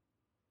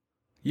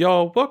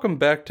Y'all, welcome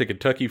back to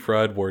Kentucky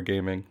Fried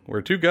Wargaming,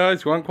 where two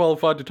guys who aren't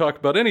qualified to talk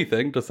about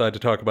anything decide to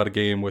talk about a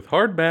game with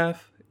hard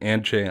math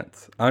and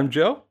chance. I'm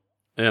Joe.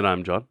 And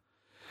I'm John.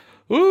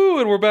 Ooh,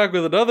 and we're back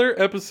with another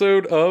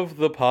episode of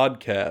the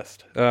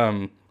podcast.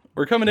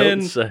 We're coming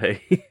Don't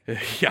say.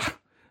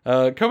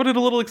 Coming in a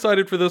little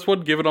excited for this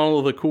one, given all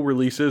of the cool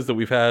releases that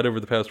we've had over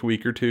the past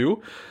week or two.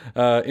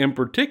 In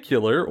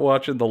particular,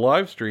 watching the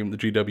live stream the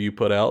GW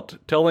put out,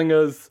 telling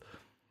us,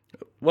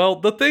 well,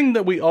 the thing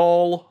that we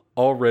all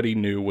already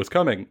knew was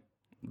coming,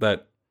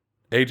 that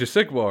Age of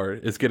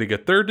Sigmar is getting a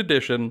third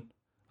edition,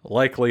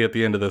 likely at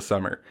the end of this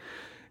summer.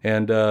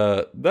 And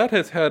that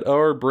has had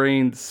our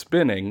brains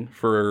spinning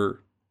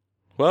for,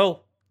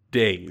 well,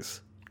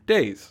 days.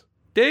 Days?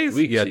 Weeks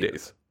yeah, even.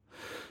 days.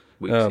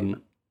 We've seen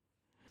it.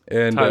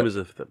 And Time is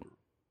a thing.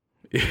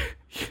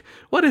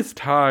 what is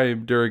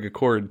time during a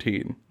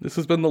quarantine? This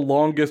has been the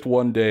longest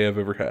one day I've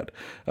ever had.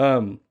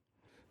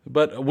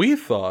 But we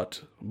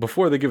thought,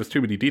 before they give us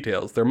too many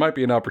details, there might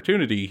be an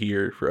opportunity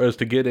here for us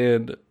to get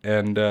in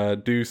and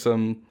do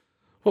some,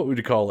 what would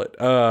you call it?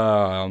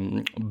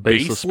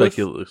 Baseless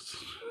speculation.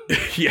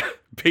 Yeah,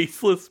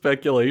 baseless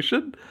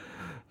speculation.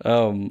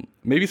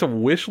 Maybe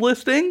some wish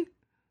listing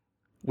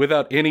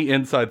without any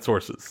inside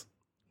sources.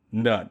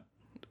 None.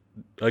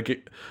 I'm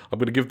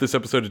going to give this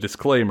episode a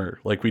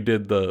disclaimer, like we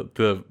did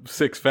the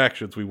 6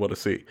 factions we want to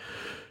see.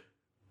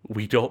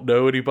 We don't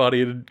know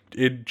anybody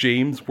in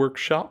James'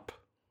 workshop.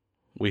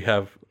 We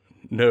have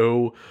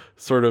no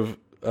sort of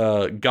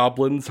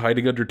goblins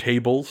hiding under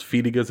tables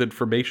feeding us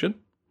information.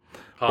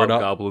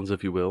 Hobgoblins,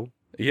 if you will.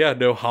 Yeah,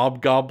 no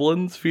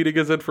hobgoblins feeding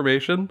us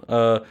information.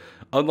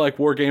 Unlike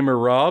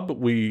Wargamer Rob,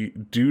 we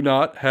do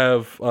not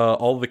have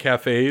all the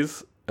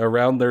cafes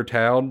around their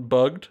town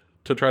bugged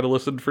to try to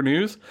listen for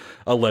news,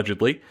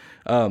 allegedly.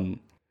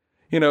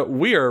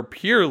 We are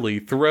purely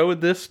throwing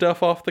this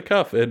stuff off the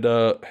cuff, and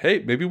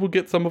hey, maybe we'll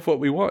get some of what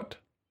we want.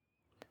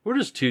 We're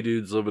just two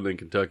dudes living in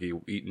Kentucky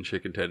eating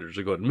chicken tenders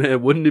and going,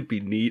 man, wouldn't it be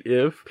neat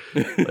if?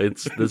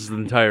 This is the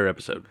entire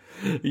episode.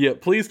 Yeah,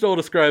 please don't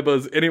ascribe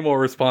us any more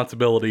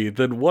responsibility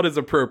than what is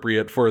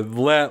appropriate for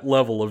that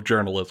level of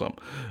journalism.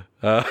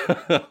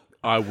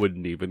 I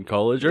wouldn't even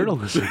call it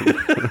journalism.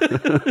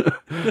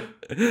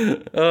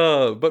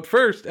 But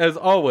first, as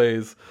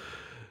always,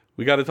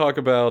 we got to talk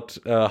about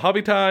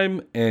hobby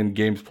time and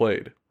games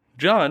played.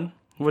 John,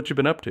 what you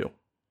been up to?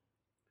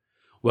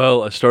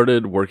 Well, I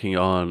started working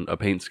on a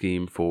paint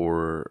scheme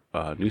for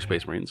New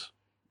Space Marines.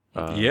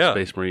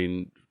 Space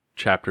Marine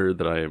chapter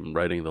that I am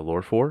writing the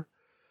lore for.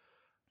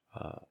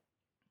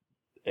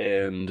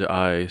 And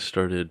I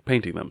started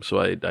painting them. So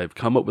I've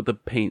come up with a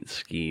paint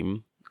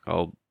scheme.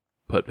 I'll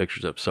put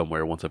pictures up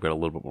somewhere once I've got a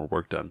little bit more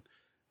work done.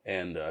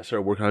 And I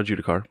started working on a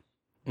Judicar.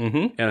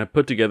 Mm-hmm. And I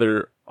put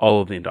together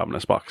all of the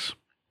Indominus box.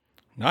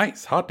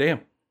 Nice. Hot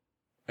damn.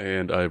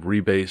 And I've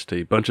rebased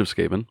a bunch of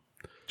Skaven.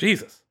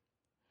 Jesus.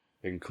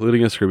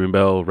 Including a Screaming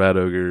Bell, Rat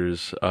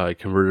Ogres. I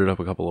converted up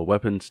a couple of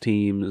weapons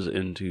teams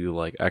into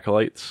like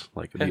acolytes,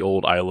 like the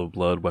old Isle of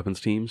Blood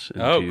weapons teams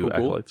into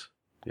acolytes.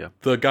 Cool. Yeah.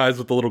 The guys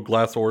with the little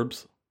glass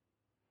orbs.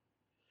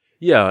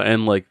 Yeah,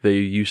 and like they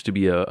used to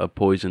be a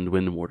poisoned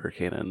wind mortar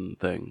cannon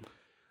thing.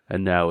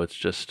 And now it's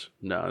just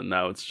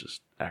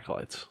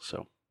acolytes.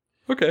 So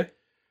okay.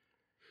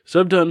 So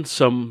I've done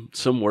some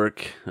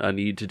work. I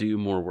need to do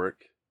more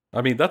work.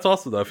 I mean, that's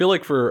awesome, though. I feel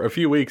like for a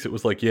few weeks it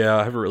was like, yeah,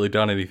 I haven't really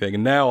done anything.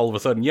 And now all of a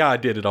sudden, yeah, I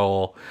did it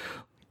all.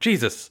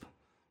 Jesus.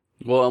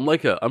 Well,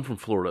 I'm from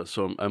Florida,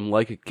 so I'm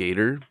like a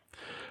gator.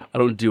 I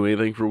don't do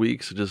anything for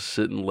weeks. I just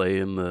sit and lay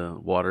in the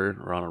water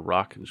or on a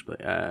rock and just be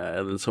like,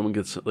 and then someone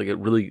gets like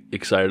really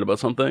excited about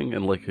something.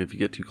 And like if you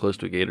get too close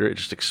to a gator, it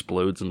just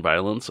explodes in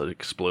violence. I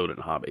explode in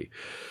hobby.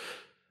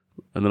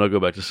 And then I'll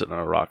go back to sitting on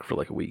a rock for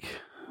like a week.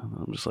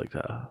 I'm just like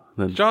that.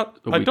 Then John,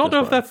 I don't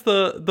know if that's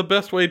the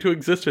best way to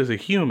exist as a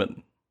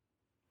human.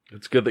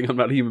 It's a good thing I'm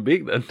not a human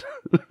being then.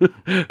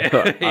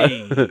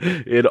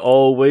 Hey. In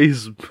all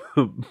ways,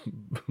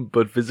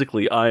 but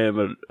physically, I am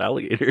an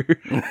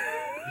alligator.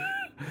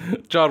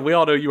 John, we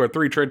all know you are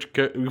 3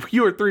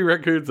 You are 3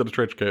 raccoons in a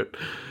trench coat.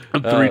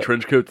 I'm 3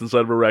 trench coats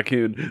inside of a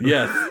raccoon.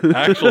 Yes,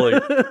 actually,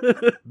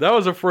 that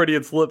was a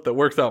Freudian slip that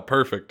works out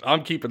perfect.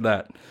 I'm keeping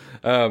that.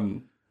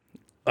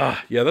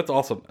 Yeah, that's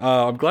awesome.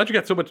 I'm glad you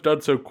got so much done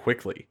so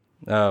quickly.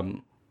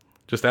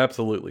 Just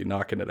absolutely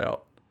knocking it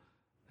out.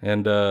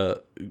 And,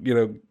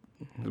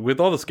 with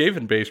all the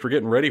Skaven based, we're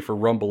getting ready for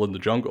Rumble in the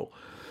Jungle.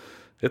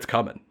 It's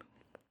coming.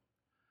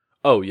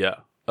 Oh, yeah.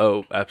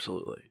 Oh,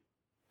 absolutely.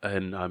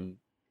 And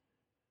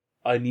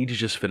I need to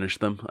just finish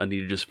them. I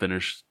need to just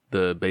finish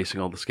the basing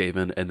all the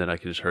Skaven, and then I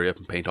can just hurry up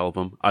and paint all of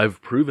them.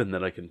 I've proven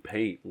that I can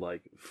paint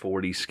like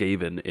 40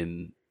 Skaven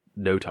in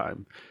no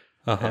time.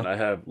 Uh-huh. And I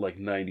have like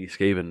 90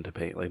 Skaven to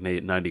paint, like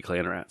 90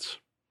 clan rats.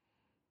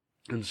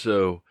 And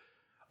so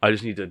I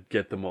just need to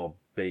get them all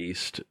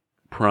based,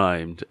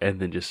 primed, and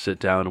then just sit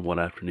down in one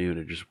afternoon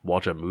and just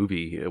watch a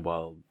movie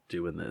while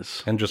doing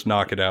this. And just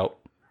knock it out.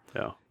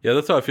 Yeah. Yeah,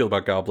 that's how I feel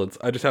about goblins.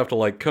 I just have to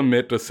like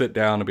commit to sit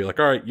down and be like,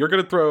 all right, you're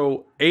going to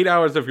throw 8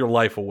 hours of your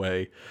life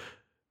away.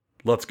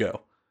 Let's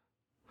go.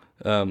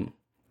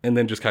 and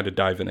then just kind of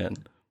diving in.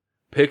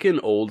 Pick an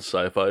old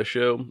sci-fi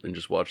show and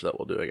just watch that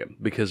while doing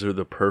it, because they're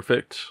the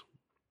perfect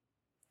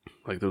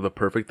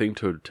thing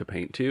to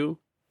paint to,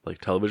 like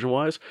television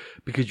wise,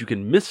 because you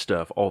can miss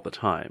stuff all the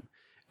time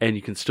and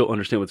you can still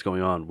understand what's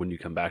going on when you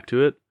come back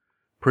to it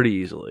pretty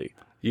easily.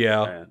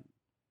 Yeah.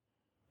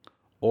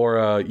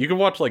 Or you can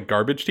watch like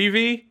Garbage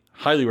TV.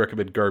 Highly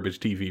recommend Garbage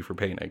TV for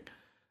painting.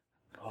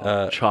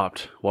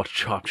 Chopped. Watch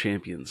Chopped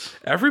Champions.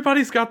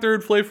 Everybody's got their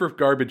own flavor of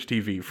Garbage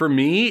TV. For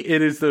me,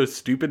 it is those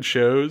stupid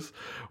shows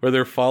where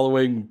they're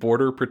following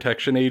border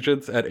protection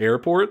agents at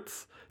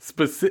airports.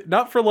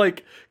 Not for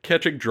like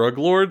catching drug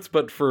lords,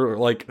 but for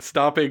like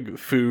stopping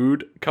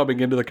food coming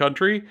into the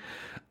country.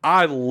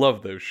 I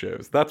love those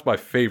shows. That's my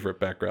favorite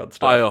background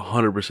stuff. I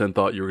 100%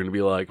 thought you were going to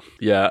be like,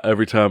 yeah,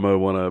 every time I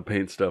want to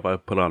paint stuff, I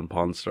put on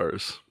Pawn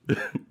Stars.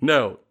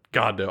 No.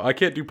 God, no. I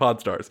can't do Pawn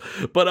Stars.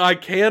 But I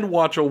can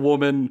watch a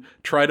woman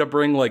try to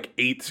bring like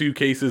 8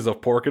 suitcases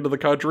of pork into the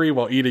country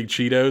while eating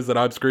Cheetos, and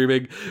I'm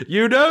screaming,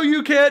 you know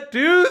you can't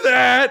do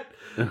that!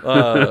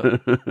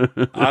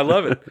 I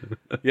love it.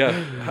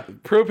 Yeah.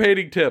 Pro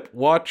painting tip.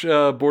 Watch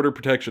Border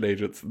Protection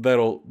Agents.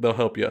 They'll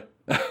help you.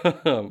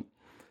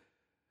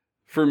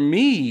 For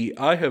me,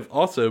 I have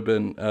also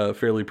been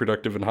fairly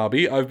productive in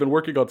hobby. I've been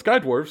working on Sky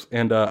Dwarves,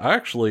 and I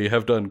actually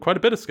have done quite a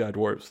bit of Sky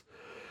Dwarves.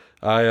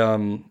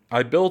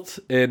 I built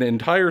an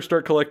entire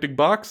Start Collecting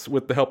box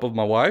with the help of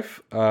my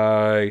wife.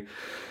 I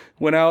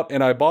went out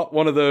and I bought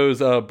one of those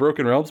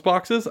Broken Realms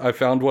boxes. I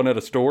found one at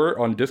a store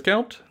on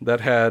discount that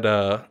had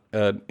an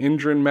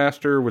Indran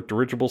Master with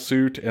dirigible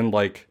suit and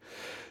like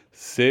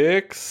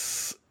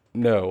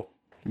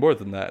more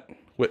than that.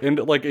 And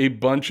like a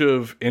bunch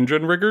of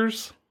Indran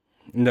riggers.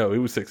 No, it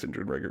was 6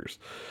 Indran riggers.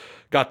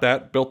 Got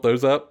that, built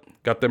those up,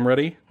 got them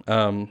ready.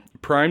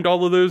 Primed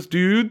all of those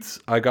dudes.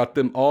 I got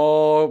them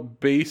all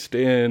based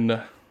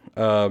in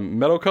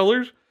metal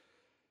colors.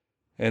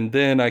 And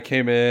then I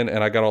came in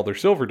and I got all their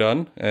silver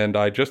done. And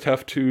I just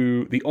have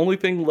to... The only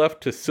thing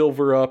left to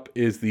silver up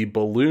is the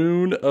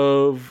balloon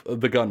of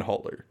the gun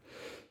hauler.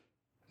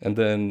 And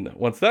then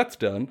once that's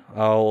done,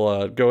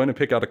 I'll go in and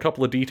pick out a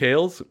couple of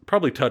details.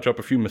 Probably touch up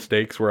a few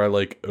mistakes where I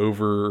like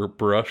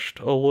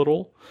overbrushed a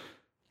little.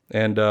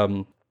 And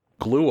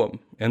glue them.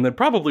 And then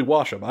probably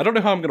wash them. I don't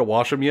know how I'm going to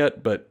wash them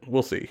yet, but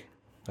we'll see.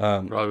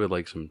 Probably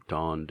like some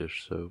Dawn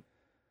dish soap.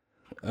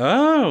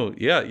 Oh,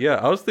 yeah.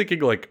 I was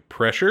thinking like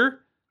pressure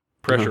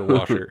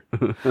washer.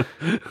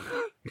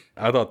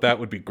 I thought that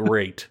would be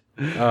great.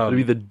 It'd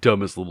be the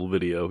dumbest little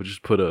video.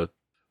 Just put a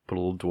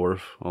little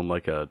dwarf on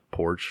like a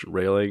porch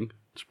railing.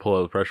 Just pull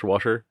out the pressure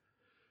washer.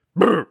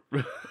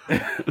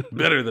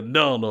 Better than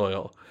Dawn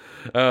oil.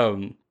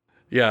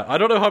 Yeah, I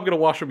don't know how I'm going to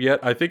wash them yet.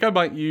 I think I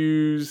might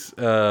use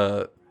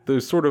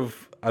those sort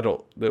of, I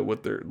don't know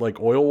what they're, like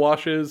oil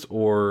washes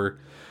or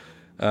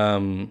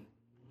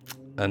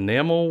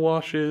enamel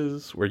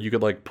washes where you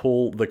could like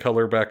pull the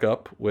color back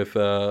up with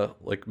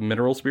like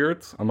mineral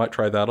spirits. I might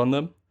try that on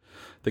them.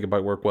 I think it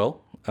might work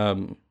well.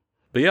 But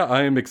yeah,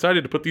 I am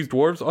excited to put these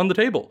dwarves on the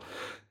table.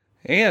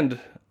 And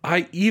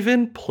I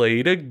even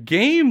played a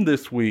game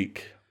this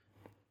week.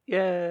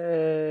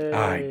 Yay!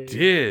 I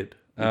did.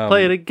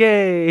 Played a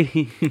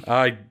game.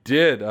 I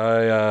did.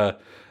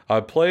 I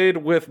played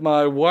with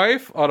my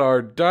wife on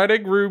our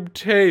dining room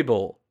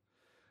table.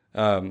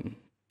 You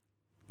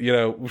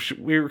know,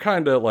 we were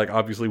kind of like,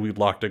 obviously we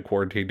locked in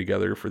quarantine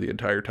together for the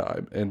entire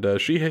time. And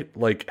she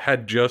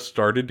had just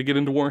started to get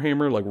into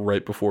Warhammer, like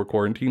right before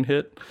quarantine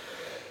hit.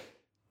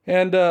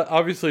 And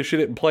obviously she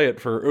didn't play it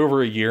for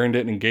over a year and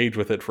didn't engage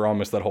with it for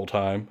almost that whole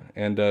time.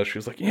 And she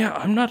was like, yeah,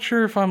 I'm not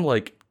sure if I'm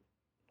like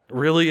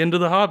really into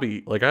the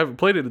hobby. Like I haven't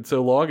played it in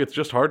so long, it's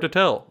just hard to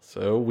tell.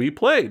 So we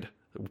played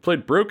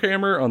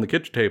Brokehammer on the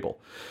kitchen table.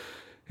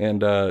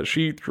 And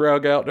she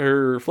drug out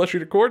her Flesh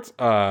Eater Quartz.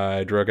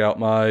 I drug out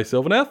my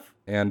Sylvaneth.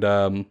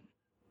 And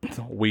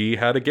we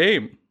had a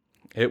game.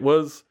 It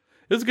was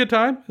a good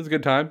time.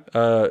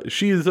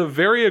 She's a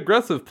very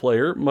aggressive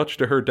player, much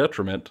to her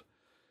detriment.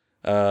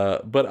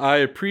 But I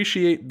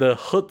appreciate the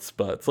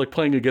chutzpah. It's like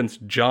playing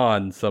against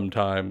John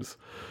sometimes.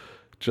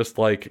 Just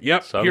like,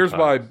 yep, sometimes. Here's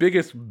my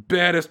biggest,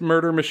 baddest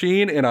murder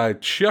machine, and I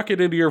chuck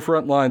it into your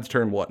front lines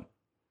turn 1.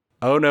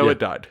 Oh no, It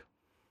died.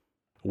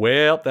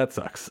 Well, that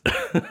sucks.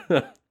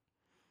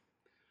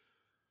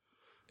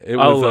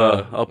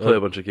 I'll play a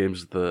bunch of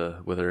games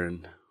with her,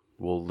 and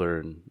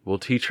we'll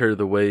teach her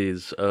the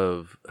ways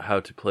of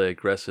how to play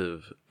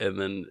aggressive, and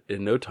then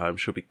in no time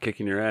she'll be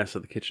kicking your ass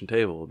at the kitchen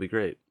table. It'll be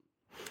great.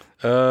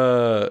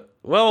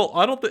 Well,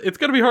 I don't. It's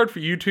gonna be hard for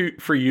you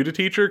to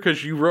teach her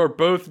because you are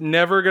both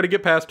never gonna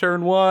get past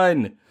turn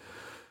 1.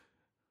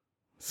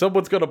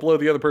 Someone's gonna blow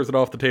the other person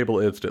off the table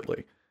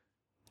instantly.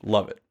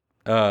 Love it.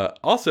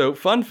 Also,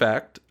 fun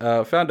fact: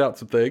 found out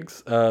some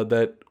things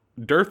that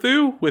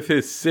Durthu with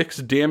his 6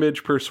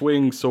 damage per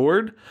swing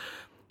sword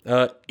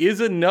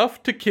is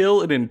enough to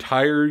kill an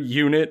entire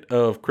unit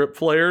of Crypt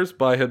Flayers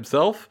by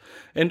himself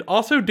and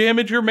also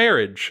damage your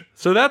marriage.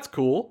 So that's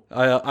cool.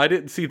 I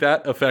didn't see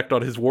that effect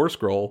on his War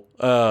Scroll,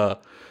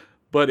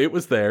 but it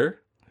was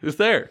there.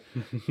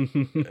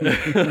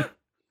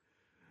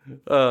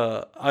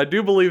 I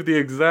do believe the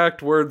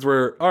exact words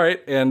were, all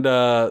right, and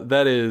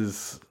that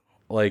is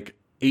like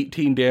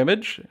 18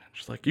 damage.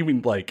 She's like, you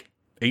mean like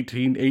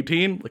 18,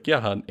 18? Like, yeah,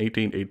 hon,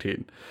 18,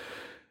 18.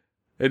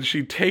 And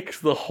she takes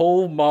the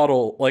whole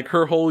model, like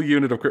her whole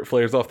unit of crit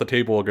flares off the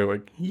table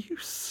going, you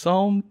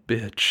some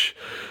bitch.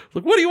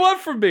 Like, what do you want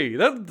from me?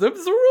 Them's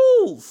the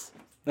rules.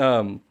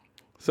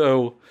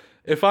 So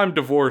if I'm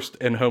divorced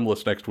and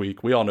homeless next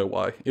week, we all know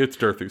why. It's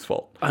Durthu's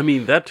fault. I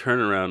mean, that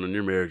turnaround on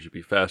your marriage would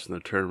be faster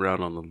than the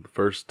turnaround on the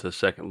first to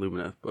second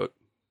Lumineth book.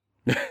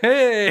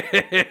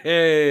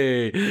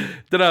 Hey,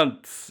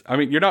 I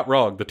mean, you're not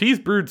wrong. The tea's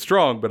brewed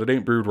strong, but it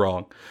ain't brewed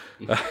wrong.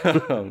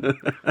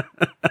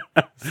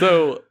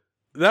 So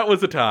that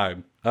was a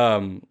time.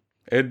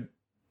 And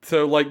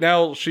so like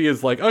now she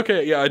is like,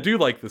 okay, yeah, I do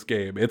like this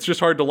game. It's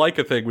just hard to like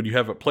a thing when you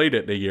haven't played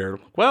it in a year.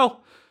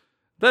 Well,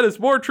 that is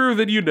more true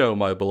than you know,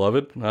 my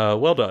beloved.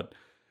 Well done.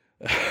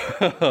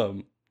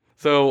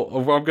 So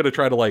I'm going to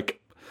try to like,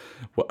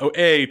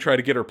 try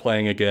to get her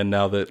playing again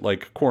now that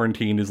like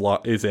quarantine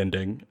is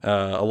ending.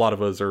 A lot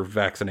of us are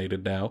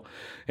vaccinated now,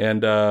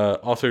 and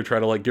also try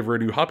to like give her a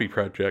new hobby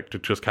project to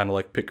just kind of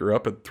like pick her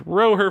up and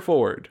throw her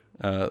forward.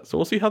 So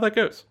we'll see how that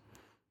goes.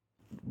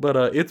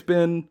 But it's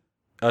been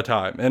a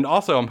time, and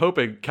also I'm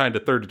hoping kind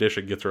of 3rd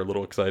edition gets her a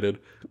little excited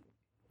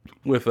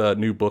with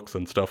new books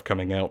and stuff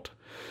coming out.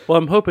 Well,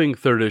 I'm hoping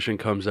 3rd edition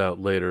comes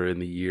out later in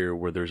the year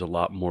where there's a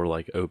lot more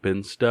like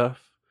open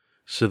stuff,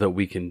 so that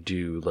we can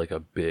do like a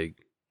big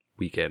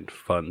weekend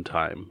fun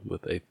time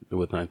with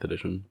 9th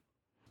edition.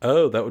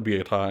 Oh, that would be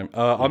a time.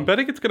 I'm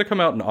betting it's going to come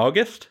out in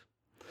August.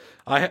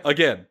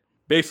 Again,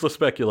 baseless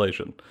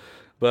speculation,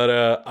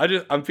 but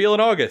I'm feeling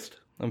August.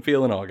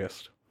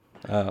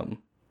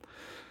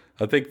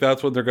 I think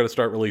that's when they're going to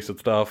start releasing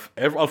stuff.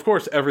 Of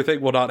course,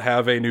 everything will not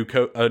have a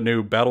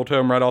new battle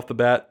tome right off the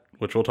bat,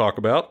 which we'll talk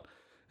about.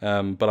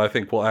 But I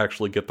think we'll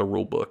actually get the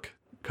rule book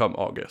come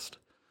August.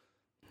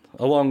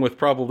 Along with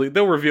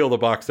they'll reveal the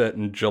box set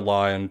in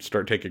July and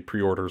start taking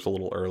pre-orders a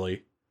little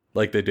early,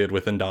 like they did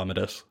with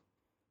Indomitus.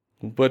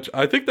 But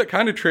I think that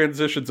kind of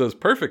transitions us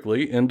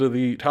perfectly into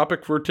the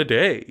topic for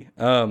today.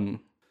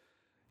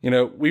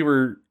 We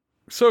were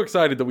so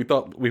excited that we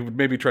thought we would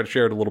maybe try to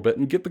share it a little bit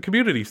and get the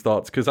community's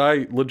thoughts, because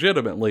I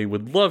legitimately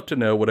would love to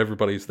know what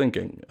everybody's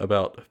thinking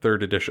about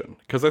 3rd edition.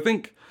 Because I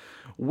think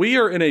we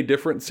are in a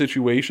different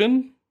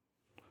situation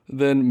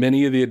than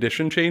many of the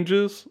edition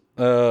changes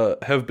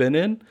have been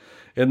in.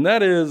 And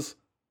that is,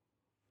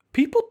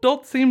 people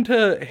don't seem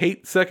to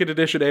hate 2nd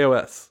edition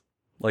AOS.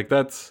 Like,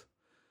 that's,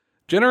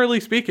 generally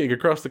speaking,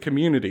 across the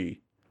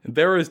community,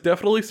 there is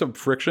definitely some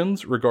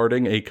frictions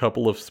regarding a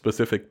couple of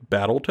specific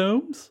battle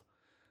tomes.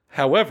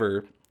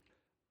 However,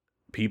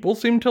 people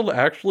seem to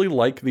actually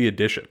like the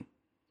edition.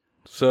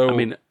 So, I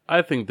mean,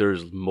 I think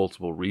there's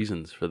multiple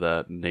reasons for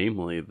that.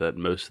 Namely, that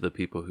most of the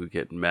people who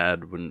get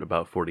mad when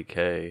about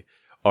 40k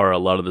are a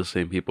lot of the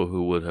same people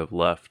who would have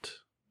left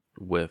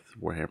with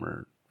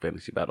Warhammer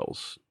Fantasy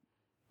Battles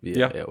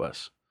via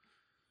AOS.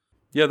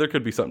 Yeah, there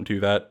could be something to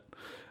that.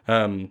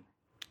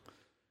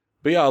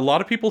 But yeah, a lot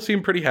of people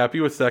seem pretty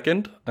happy with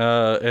 2nd,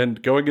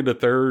 and going into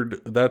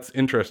 3rd, that's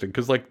interesting,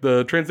 because like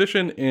the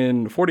transition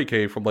in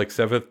 40k from like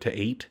 7th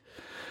to 8,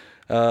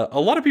 a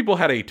lot of people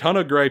had a ton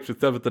of gripes with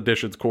 7th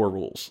edition's core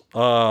rules. A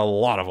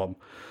lot of them.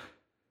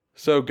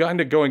 So kind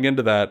of going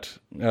into that,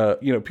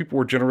 people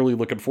were generally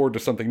looking forward to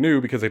something new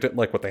because they didn't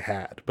like what they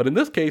had. But in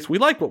this case, we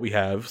like what we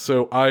have,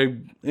 so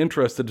I'm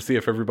interested to see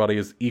if everybody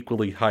is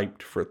equally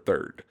hyped for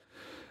 3rd.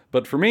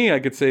 But for me, I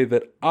could say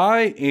that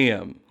I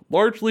am,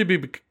 largely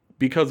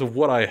because of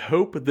what I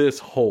hope this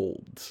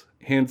holds.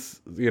 Hence,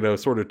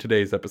 sort of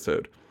today's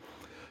episode.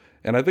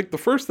 And I think the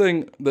first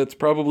thing that's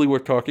probably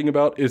worth talking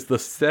about is the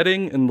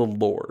setting and the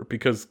lore,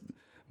 because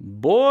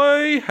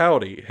boy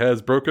howdy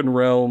has Broken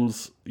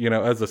Realms,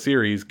 as a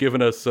series,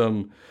 given us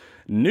some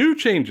new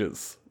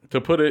changes,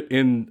 to put it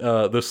in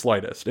the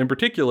slightest. In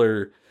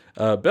particular,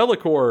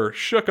 Be'lakor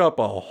shook up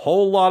a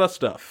whole lot of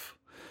stuff.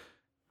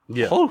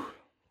 Yeah. Oh.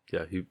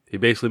 Yeah, he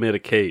basically made a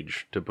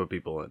cage to put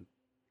people in.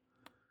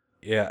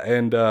 Yeah,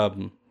 and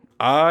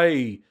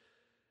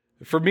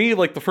for me,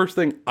 like, the first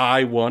thing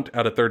I want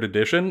out of 3rd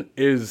edition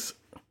is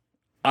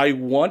I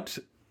want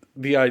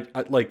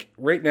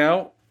right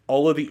now,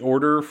 all of the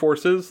Order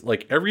forces,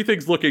 like,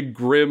 everything's looking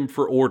grim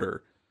for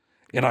Order,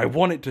 and I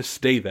want it to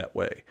stay that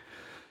way.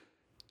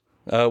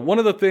 One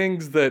of the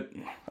things that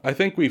I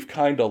think we've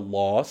kind of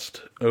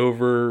lost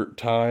over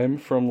time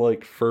from,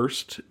 like,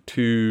 first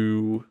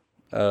through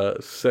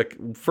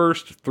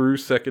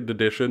 2nd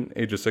edition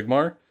Age of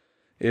Sigmar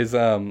is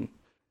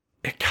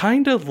it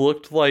kind of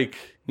looked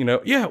like,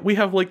 we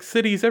have like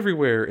cities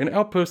everywhere and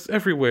outposts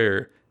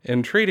everywhere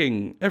and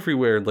trading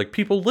everywhere, like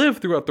people live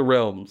throughout the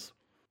realms.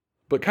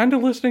 But kind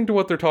of listening to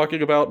what they're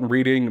talking about and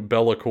reading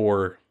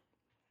Be'lakor,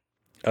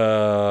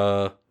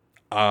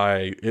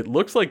 it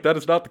looks like that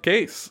is not the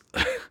case.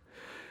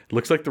 It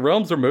looks like the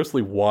realms are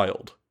mostly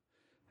wild,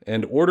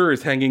 and Order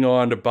is hanging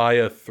on by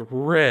a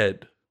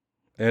thread.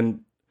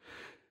 And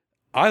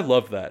I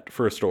love that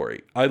for a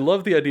story. I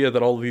love the idea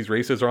that all of these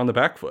races are on the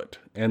back foot,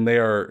 and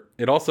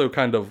it also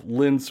kind of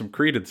lends some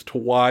credence to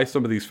why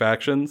some of these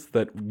factions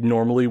that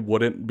normally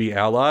wouldn't be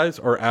allies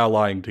are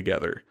allying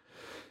together.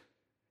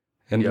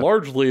 And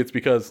largely it's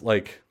because,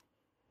 like,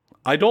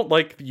 I don't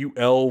like you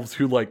elves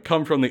who, like,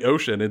 come from the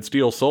ocean and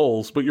steal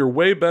souls, but you're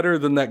way better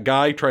than that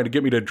guy trying to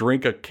get me to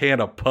drink a can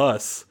of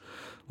pus.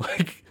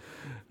 Like,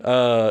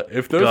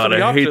 if those are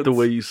the options, hate the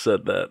way you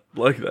said that.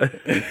 Like, that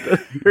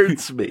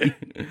hurts me.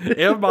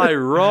 Am I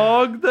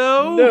wrong,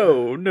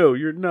 though? No,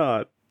 you're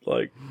not.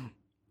 Like,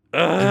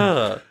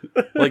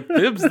 like,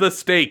 them's the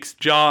stakes,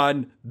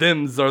 John.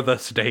 Them's are the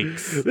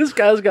stakes. This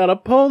guy's got a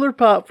Polar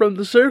Pop from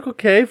the Circle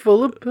K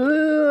full of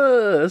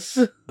puss.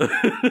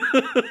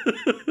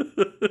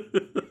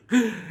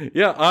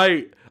 Yeah,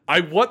 I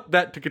want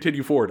that to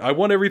continue forward. I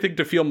want everything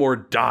to feel more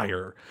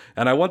dire,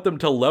 and I want them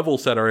to level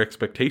set our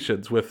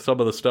expectations with some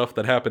of the stuff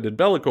that happened in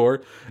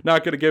Be'lakor.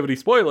 Not going to give any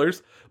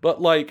spoilers,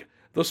 but, like,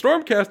 the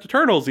Stormcast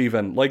Eternals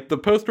even, like, the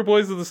poster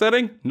boys of the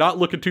setting, not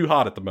looking too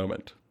hot at the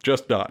moment.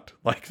 Just not.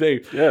 Like,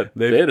 they had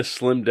to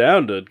slim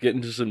down to get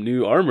into some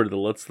new armor that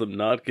lets them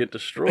not get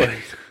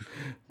destroyed.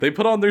 They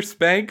put on their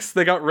Spanx,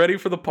 they got ready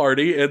for the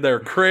party, and they're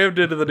crammed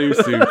into the new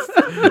suits.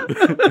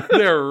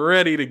 They're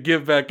ready to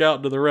give back out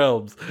into the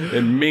realms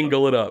and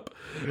mingle it up.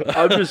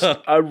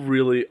 I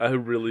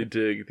really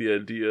dig the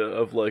idea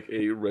of, like,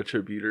 a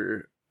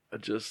Retributor,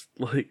 just,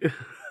 like,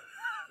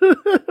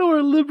 or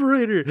a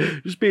Liberator,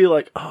 just being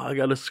like, oh, I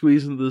gotta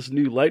squeeze into this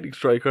new Lightning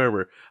Strike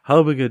armor. How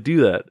am I gonna do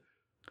that?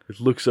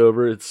 It looks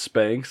over, it's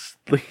Spanx.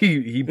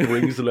 He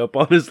brings it up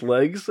on his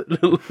legs, puts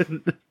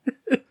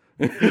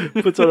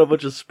on a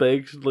bunch of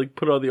Spanx, like,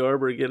 put on the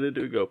armor and get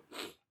into it and go,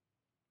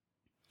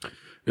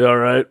 yeah, all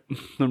right,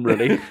 I'm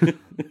ready.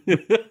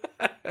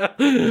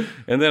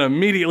 And then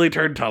immediately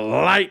turn to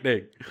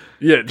lightning.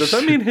 Yeah. Does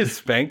that mean his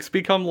Spanx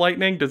become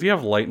lightning? Does he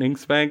have lightning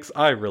Spanx?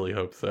 I really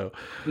hope so.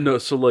 No,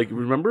 so, like,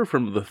 remember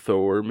from the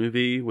Thor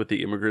movie with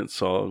the Immigrant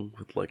Song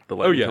with, like, the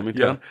lightning coming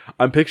down?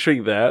 I'm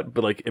picturing that,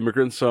 but, like,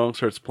 Immigrant Song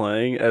starts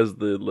playing as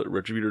the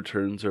Retributor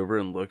turns over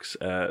and looks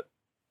at,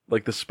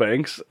 like, the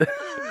Spanx.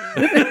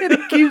 And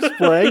it keeps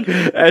playing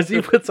as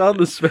he puts on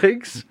the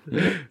Spanx.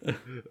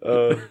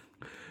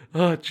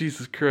 Oh,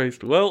 Jesus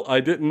Christ. Well, I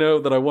didn't know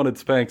that I wanted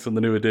Spanx in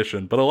the new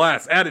edition, but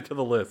alas, add it to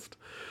the list.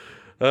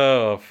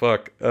 Oh,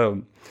 fuck.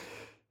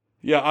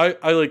 Yeah,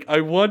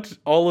 I want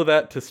all of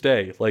that to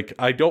stay. Like,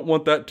 I don't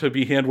want that to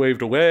be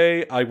hand-waved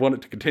away. I want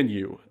it to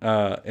continue.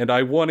 And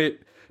I want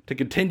it to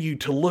continue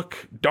to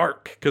look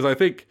dark, because I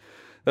think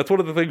that's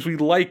one of the things we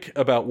like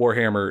about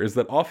Warhammer, is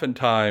that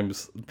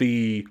oftentimes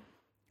the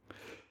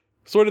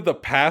sort of the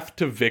path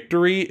to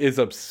victory is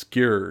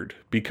obscured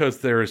because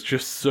there is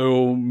just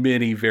so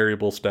many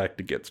variables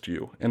stacked against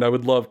you. And I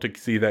would love to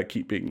see that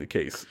keep being the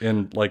case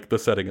in, like, the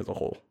setting as a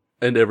whole.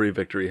 And every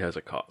victory has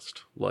a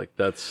cost. Like,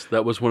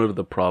 that was one of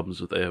the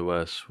problems with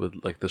AOS, with,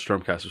 like, the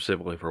Stormcast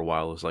specifically for a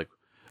while, is like,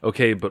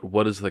 okay, but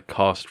what is the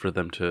cost for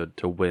them to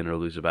win or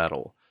lose a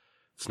battle?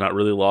 It's not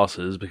really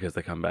losses because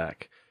they come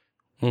back.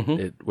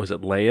 Mm-hmm. Was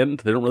it land?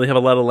 They don't really have a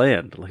lot of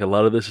land. Like, a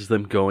lot of this is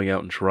them going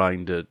out and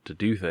trying to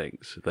do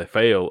things. If they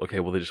fail,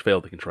 okay, well, they just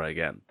failed. They can try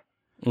again.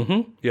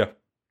 Mm-hmm. Yeah.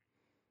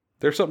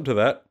 There's something to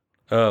that.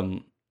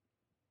 And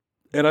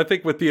I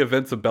think with the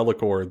events of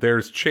Be'lakor,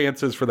 there's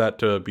chances for that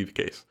to be the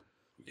case.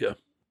 Yeah.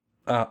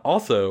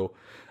 Also,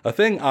 a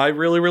thing I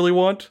really, really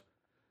want,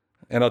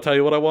 and I'll tell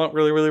you what I want,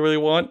 really, really, really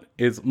want,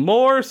 is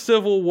more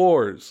Civil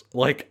Wars.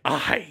 Like,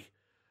 I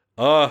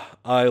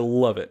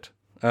love it.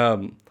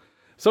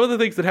 Some of the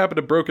things that happened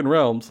in Broken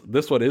Realms,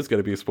 this one is going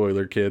to be a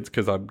spoiler, kids,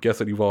 because I'm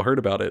guessing you've all heard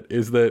about it,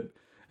 is that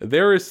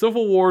there is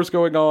civil wars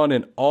going on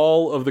in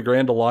all of the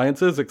Grand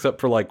Alliances except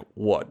for, like,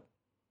 one.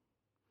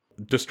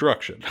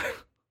 Destruction.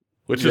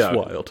 Which is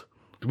wild.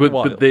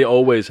 But they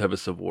always have a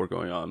civil war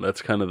going on.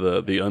 That's kind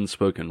of the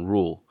unspoken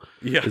rule.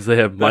 Yeah. Is they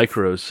have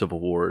micro civil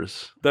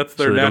wars. That's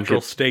their natural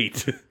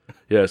state.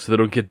 Yeah, so they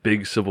don't get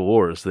big civil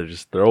wars.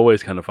 They're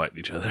always kind of fighting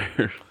each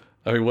other.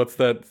 I mean, what's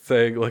that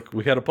saying? Like,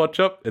 we had a punch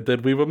up, and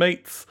then we were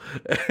mates.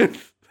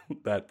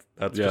 That's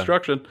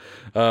destruction.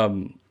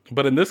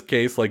 But in this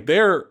case, like,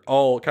 they're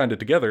all kind of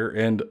together,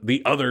 and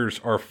the others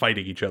are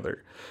fighting each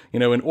other. You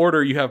know, in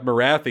Order, you have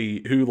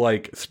Marathi, who,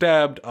 like,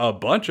 stabbed a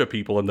bunch of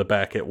people in the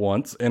back at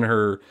once in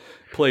her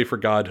play for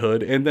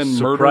godhood, and then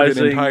murdered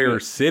an entire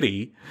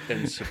city.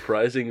 And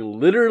surprising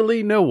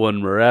literally no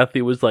one,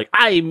 Marathi was like,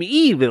 I'm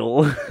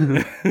evil!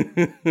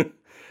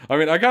 I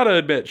mean, I gotta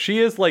admit, she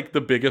is, like,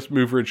 the biggest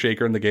mover and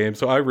shaker in the game,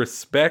 so I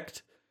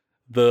respect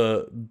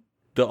the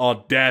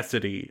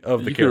audacity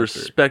of the character. You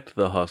respect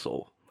the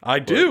hustle. I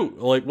do.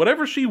 Like,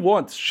 whatever she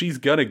wants, she's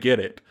gonna get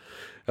it.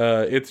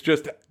 It's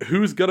just,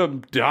 who's gonna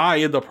die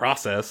in the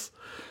process?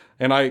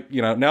 And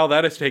now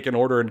that has taken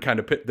Order and kind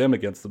of pit them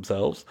against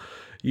themselves.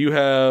 You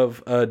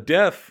have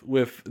Death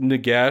with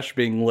Nagash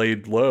being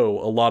laid low.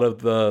 A lot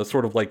of the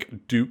sort of,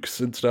 like, dukes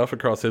and stuff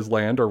across his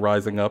land are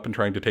rising up and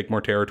trying to take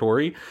more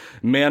territory.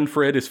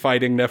 Manfred is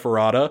fighting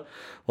Neferata,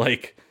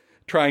 like,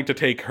 trying to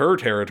take her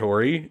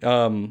territory.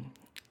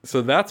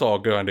 So that's all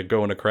going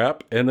to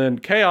crap. And then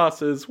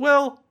Chaos is,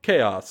 well,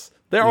 Chaos.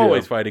 They're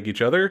always fighting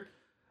each other.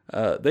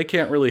 They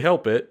can't really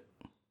help it.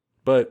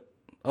 But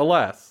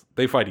alas,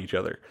 they fight each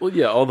other. Well,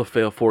 yeah, all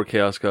the four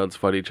Chaos Gods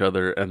fight each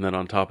other, and then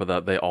on top of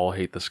that, they all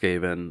hate the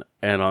Skaven.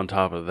 And on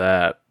top of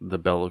that, the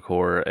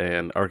Be'lakor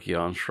and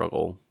Archaon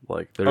struggle.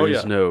 Like, there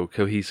is no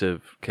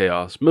cohesive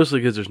Chaos. Mostly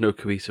because there's no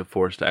cohesive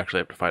force to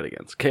actually have to fight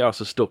against.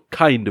 Chaos is still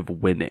kind of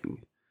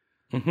winning.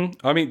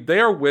 Mm-hmm. I mean, they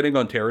are winning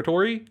on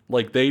territory.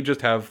 Like, they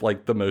just have,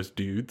 like, the most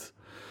dudes.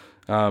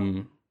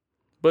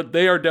 But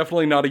they are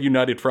definitely not a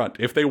united front.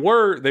 If they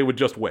were, they would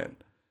just win.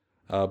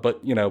 But,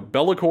 you know,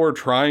 Be'lakor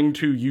trying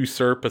to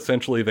usurp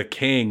essentially the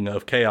king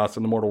of chaos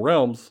in the mortal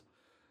realms,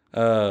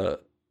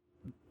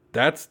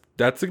 that's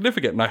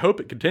significant, and I hope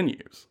it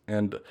continues.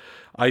 And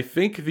I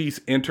think these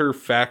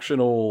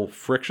interfactional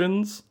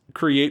frictions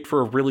create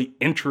for a really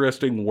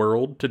interesting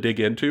world to dig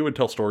into and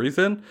tell stories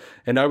in,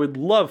 and I would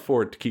love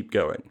for it to keep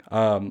going.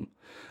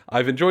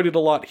 I've enjoyed it a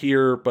lot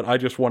here, but I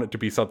just want it to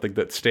be something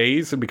that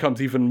stays and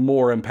becomes even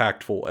more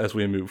impactful as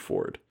we move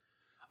forward.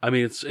 I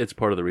mean, it's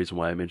part of the reason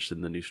why I'm interested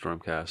in the new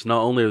Stormcast.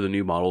 Not only are the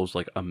new models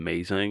like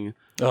amazing,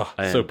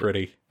 so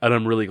pretty, and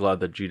I'm really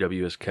glad that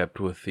GW has kept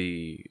with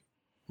the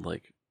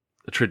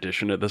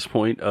tradition at this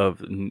point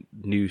of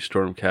new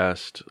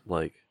Stormcast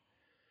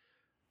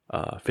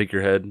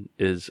figurehead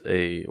is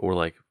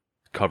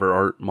cover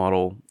art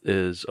model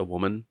is a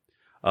woman.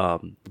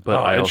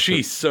 But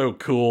she's so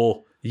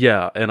cool.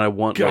 Yeah, and I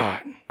want.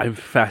 I'm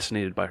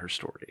fascinated by her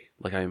story.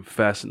 Like, I am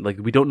fascinated.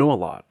 Like, we don't know a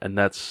lot, and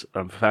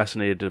I'm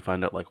fascinated to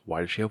find out, like, why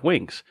does she have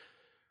wings?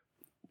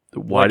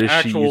 Why does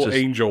she use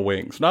angel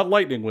wings, not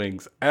lightning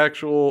wings,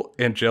 actual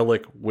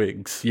angelic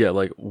wings? Yeah,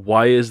 like,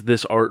 why is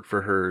this art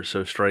for her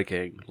so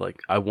striking?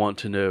 Like, I want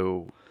to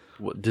know.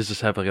 Does this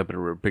have like a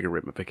bigger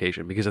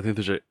ramification? Because I think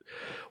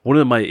one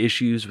of my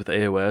issues with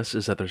AOS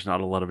is that there's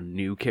not a lot of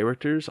new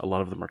characters. A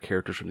lot of them are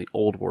characters from the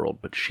old world,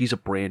 but she's a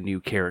brand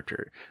new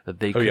character that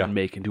they could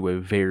make into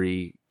a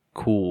very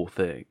cool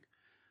thing.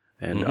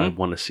 And I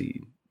want to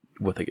see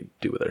what they could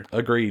do with her.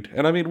 Agreed.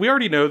 And I mean, we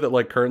already know that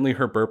like currently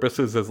her purpose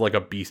is as like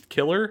a beast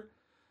killer,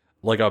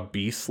 like a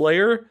beast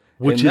slayer,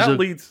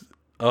 leads.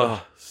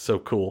 So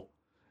cool.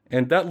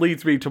 And that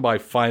leads me to my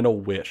final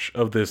wish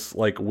of this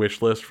like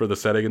wish list for the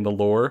setting and the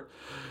lore.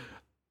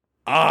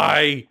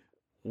 I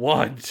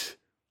want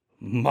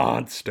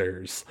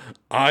monsters.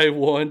 I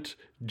want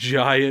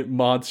giant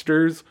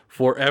monsters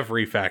for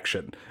every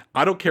faction.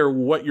 I don't care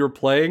what you're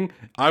playing.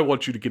 I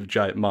want you to get a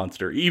giant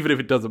monster, even if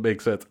it doesn't make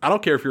sense. I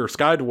don't care if you're a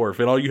Sky Dwarf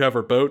and all you have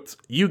are boats.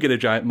 You get a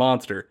giant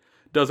monster.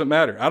 Doesn't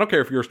matter. I don't care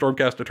if you're a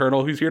Stormcast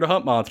Eternal who's here to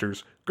hunt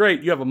monsters.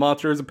 Great, you have a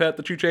monster as a pet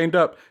that you chained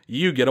up.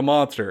 You get a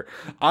monster.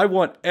 I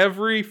want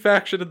every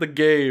faction in the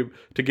game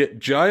to get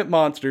giant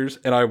monsters,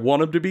 and I want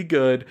them to be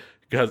good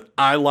because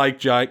I like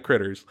giant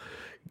critters.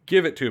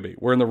 Give it to me.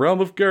 We're in the realm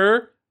of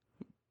Ghur.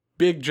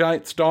 Big,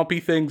 giant,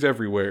 stompy things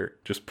everywhere.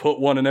 Just put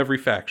one in every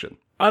faction.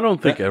 I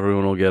don't think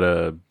everyone will get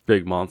a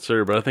big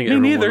monster, but I think me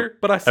neither.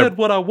 But I said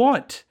what I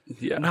want,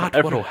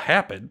 not what'll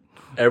happen.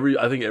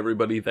 I think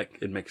everybody that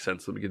it makes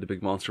sense that we get a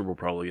big monster will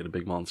probably get a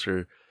big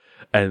monster,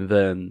 and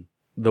then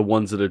the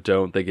ones that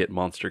don't, they get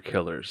monster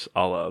killers,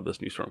 a la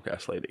this new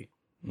Stormcast lady.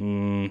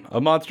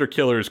 A monster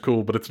killer is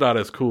cool, but it's not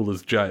as cool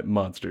as giant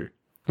monster.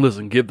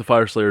 Listen, give the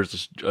Fire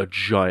Slayers a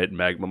giant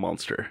magma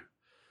monster.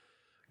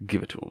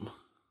 Give it to them.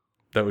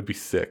 That would be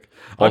sick.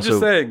 Also, I'm just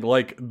saying,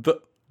 like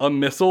a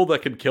missile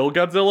that can kill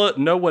Godzilla.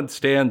 No one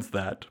stands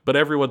that, but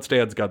everyone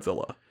stands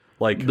Godzilla.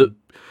 Like,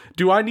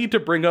 do I need to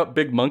bring up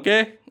Big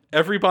Monkey?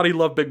 Everybody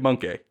loved Big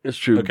Monkey. It's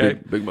true. Okay,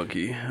 Big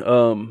Monkey.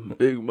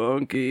 Big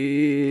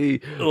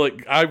Monkey.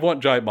 Like, I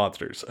want giant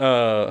monsters,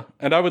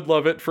 and I would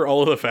love it for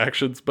all of the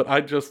factions. But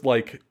I just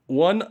like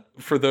one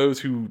for those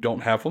who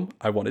don't have them.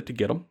 I wanted to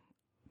get them.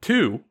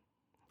 2,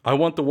 I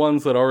want the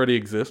ones that already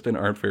exist and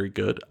aren't very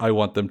good. I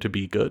want them to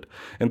be good.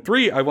 And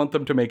 3, I want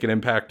them to make an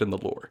impact in the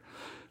lore,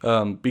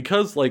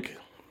 because like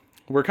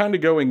we're kind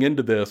of going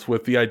into this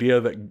with the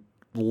idea that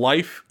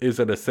life is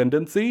an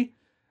ascendancy,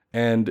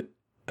 and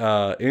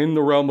in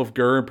the realm of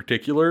Ghur in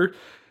particular,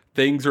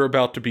 things are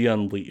about to be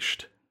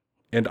unleashed.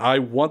 And I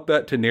want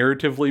that to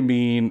narratively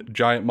mean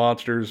giant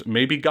monsters,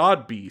 maybe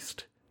God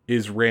Beast,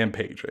 is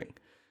rampaging.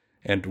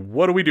 And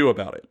what do we do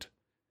about it?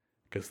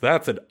 Because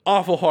that's an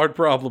awful hard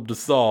problem to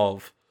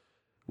solve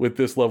with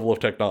this level of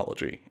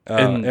technology.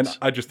 And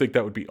I just think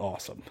that would be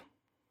awesome.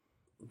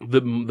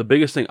 The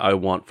biggest thing I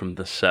want from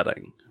the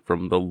setting,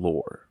 from the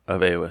lore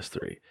of AOS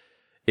 3,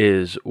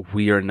 is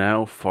we are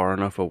now far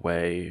enough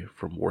away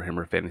from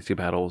Warhammer Fantasy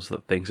Battles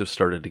that things have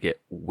started to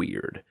get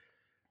weird.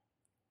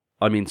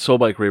 I mean,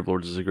 Soulbike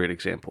Gravelords is a great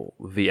example.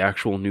 The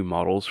actual new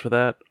models for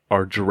that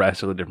are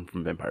drastically different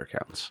from Vampire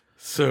Counts.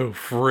 So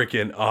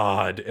freaking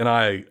odd, and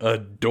I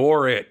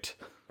adore it.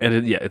 And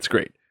it's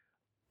great.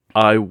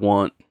 I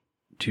want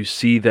to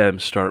see them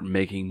start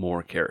making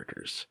more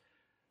characters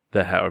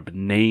that have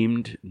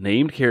named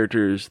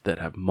characters, that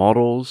have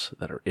models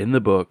that are in the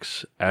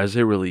books as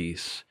they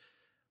release,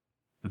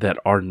 that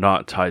are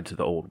not tied to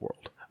the old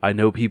world. I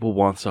know people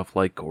want stuff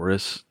like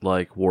Chorus,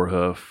 like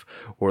Warhoof,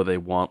 or they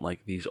want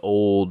like these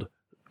old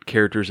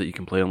characters that you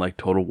can play on like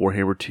Total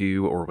Warhammer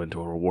 2 or when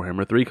Total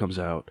Warhammer 3 comes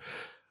out.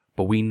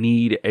 But we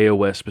need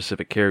AOS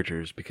specific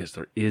characters because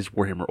there is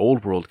Warhammer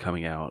Old World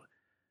coming out.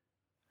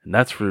 And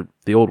that's for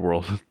the old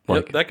world.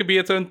 Like, that could be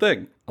its own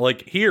thing.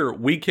 Like here,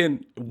 we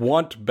can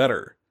want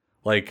better.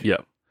 Like,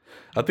 yeah.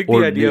 I think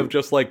the idea of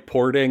just like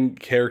porting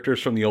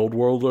characters from the old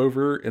world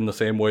over in the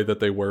same way that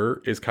they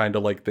were is kind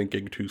of like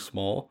thinking too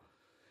small.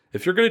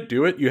 If you're going to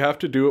do it, you have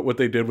to do it what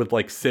they did with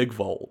like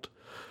Sigvald,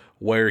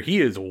 where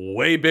he is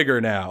way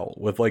bigger now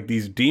with like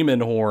these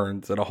demon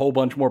horns and a whole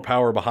bunch more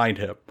power behind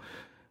him.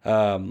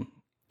 And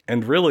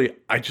really,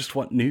 I just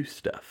want new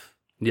stuff.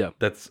 Yeah.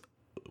 That's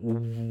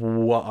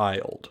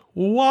wild,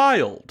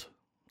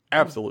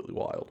 absolutely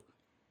wild.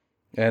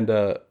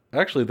 And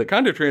actually that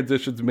kind of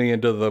transitions me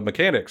into the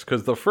mechanics,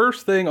 because the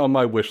first thing on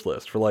my wish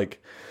list for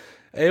like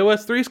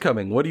AOS 3's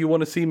coming, what do you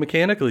want to see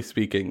mechanically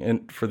speaking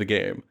and for the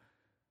game?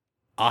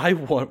 I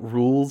want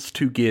rules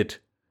to get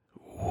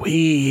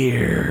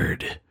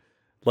weird.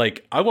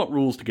 Like, I want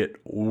rules to get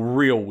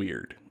real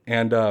weird.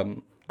 And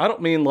I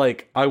don't mean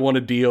like I want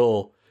to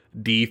deal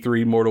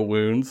D3 mortal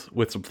wounds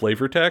with some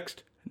flavor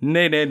text.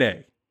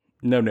 Nay.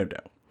 No.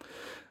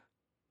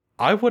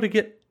 I want to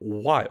get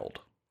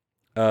wild.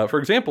 For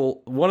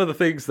example, one of the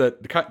things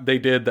that they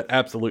did that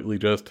absolutely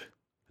just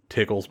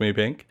tickles me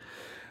pink.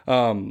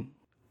 Vampiric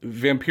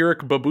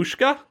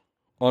Babushka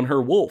on her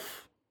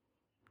wolf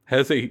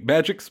has a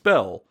magic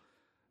spell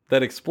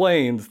that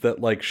explains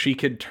that like she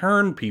can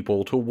turn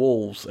people to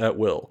wolves at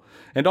will.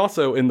 And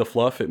also in the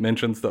fluff, it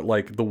mentions that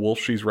like the wolf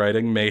she's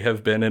riding may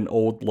have been an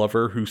old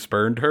lover who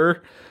spurned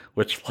her,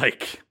 which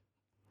like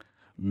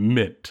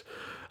mint.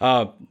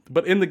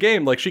 But in the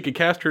game, like, she could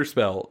cast her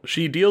spell.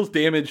 She deals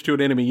damage to an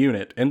enemy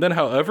unit, and then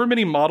however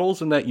many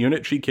models in that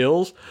unit she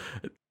kills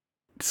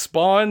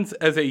spawns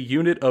as a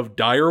unit of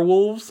dire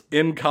wolves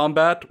in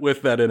combat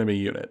with that enemy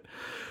unit.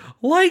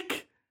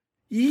 Like,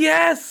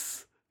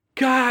 yes!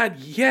 God,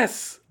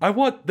 yes! I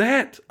want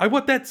that! I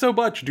want that so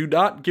much! Do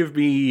not give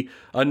me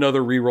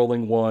another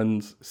rerolling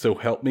ones, so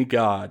help me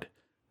God.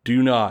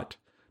 Do not.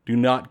 Do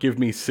not give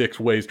me 6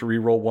 ways to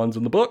reroll ones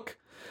in the book.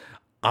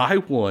 I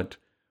want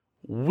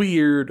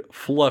weird,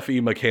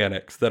 fluffy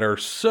mechanics that are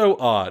so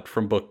odd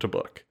from book to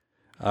book.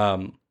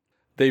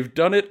 They've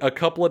done it a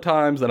couple of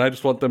times, and I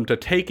just want them to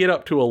take it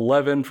up to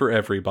 11 for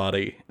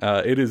everybody.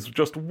 It is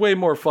just way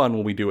more fun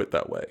when we do it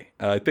that way.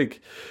 I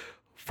think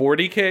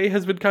 40K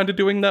has been kind of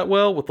doing that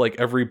well, with like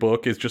every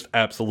book is just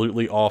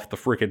absolutely off the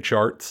frickin'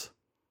 charts.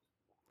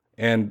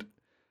 And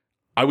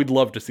I would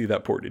love to see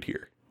that ported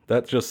here.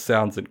 That just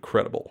sounds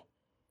incredible.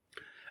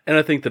 And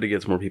I think that it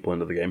gets more people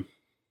into the game.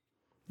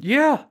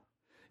 Yeah,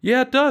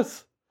 it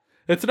does.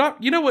 It's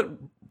not, you know what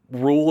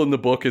rule in the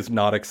book is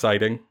not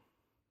exciting?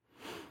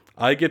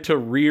 I get to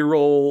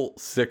reroll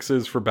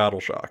 6s for Battle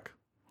Shock.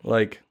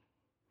 Like,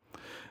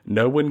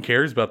 no one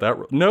cares about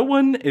that. No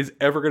one is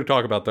ever going to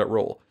talk about that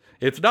role.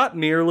 It's not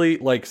nearly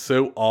like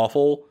so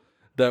awful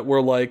that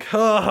we're like,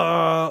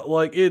 haha,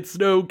 like it's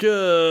no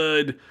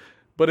good.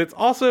 But it's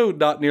also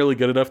not nearly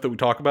good enough that we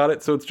talk about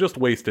it, so it's just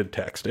wasted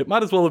text. It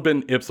might as well have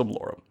been ipsum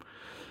lorem.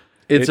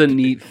 It's a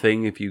neat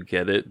thing if you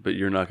get it, but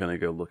you're not going to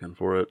go looking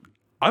for it.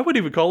 I would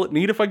even call it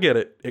neat if I get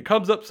it. It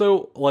comes up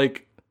so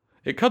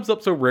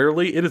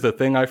rarely, it is a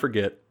thing I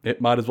forget.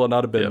 It might as well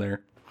not have been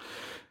there.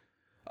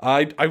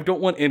 I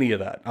don't want any of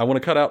that. I want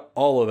to cut out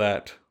all of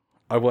that.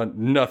 I want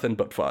nothing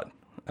but fun.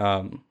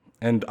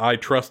 And I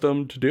trust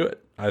them to do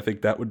it. I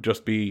think that would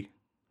just be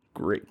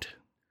great.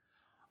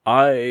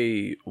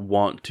 I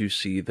want to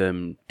see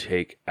them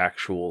take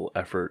actual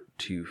effort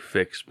to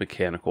fix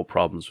mechanical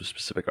problems with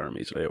specific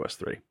armies in AOS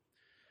 3.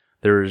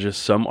 There are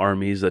just some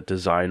armies that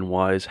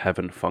design-wise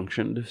haven't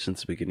functioned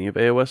since the beginning of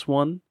AOS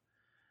 1,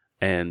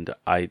 and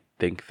I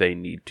think they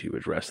need to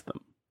address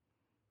them.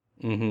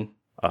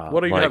 Mm-hmm.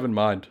 What do you have in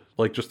mind?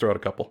 Like, just throw out a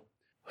couple.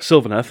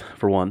 Sylvaneth,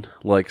 for one.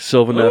 Like,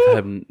 Sylvaneth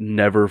have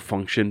never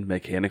functioned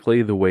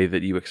mechanically the way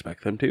that you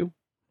expect them to.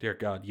 Dear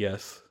God,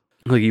 yes.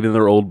 Like, even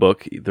their old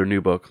book, their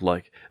new book,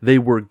 like, they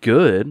were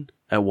good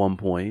at one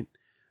point,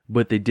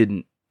 but they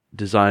didn't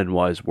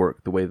design-wise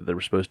work the way that they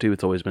were supposed to.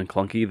 It's always been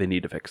clunky. They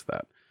need to fix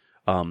that.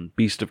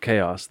 Beast of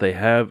Chaos, they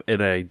have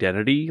an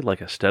identity,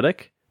 like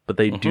aesthetic, but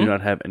they do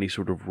not have any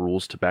sort of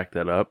rules to back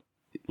that up,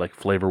 like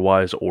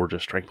flavor-wise or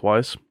just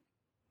strength-wise.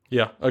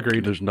 Yeah,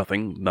 agreed. There's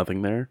nothing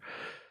there.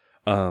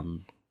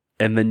 And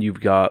then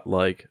you've got,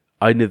 like,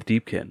 Iden of the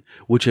Deepkin,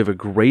 which have a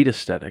great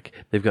aesthetic.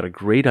 They've got a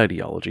great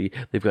ideology.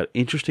 They've got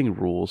interesting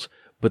rules,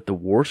 but the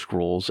War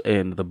Scrolls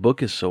and the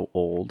book is so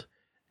old,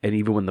 and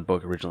even when the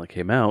book originally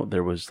came out,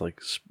 there was,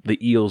 like,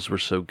 the eels were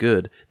so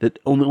good that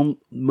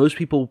most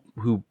people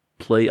who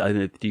play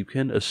Iden of the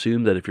Deepkin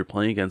assume that if you're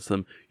playing against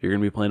them, you're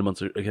going to be playing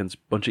against a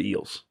bunch of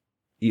eels.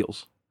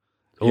 Eels.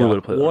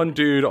 One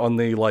dude on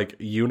the, like,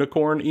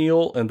 unicorn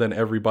eel, and then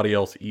everybody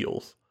else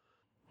eels.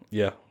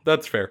 Yeah,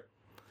 that's fair.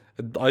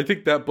 I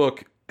think that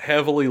book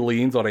heavily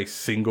leans on a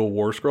single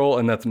War Scroll,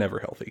 and that's never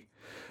healthy.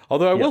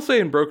 Although I will say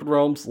in Broken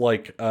Realms,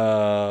 like,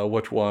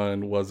 which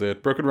one was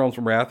it? Broken Realms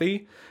from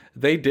Wrathy,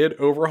 they did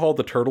overhaul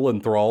the turtle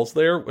and thralls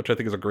there, which I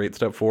think is a great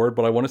step forward,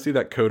 but I want to see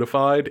that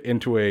codified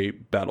into a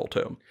battle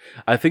tome.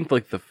 I think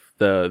like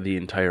the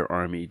entire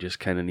army just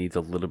kind of needs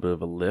a little bit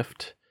of a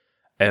lift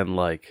and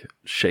like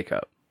shake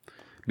up.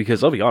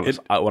 Because I'll be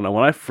honest, when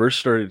I first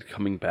started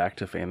coming back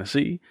to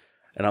fantasy,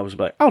 and I was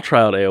like, I'll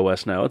try out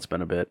AOS now, it's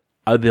been a bit.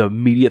 The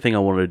immediate thing I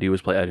wanted to do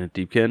was play Agent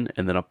Deepkin,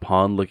 and then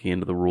upon looking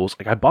into the rules,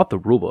 like I bought the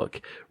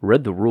rulebook,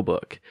 read the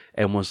rulebook,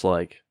 and was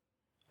like,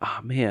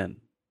 man,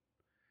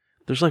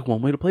 there's like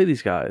one way to play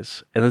these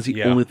guys, and that's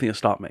the only thing that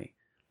stopped me.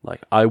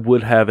 Like, I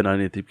would have an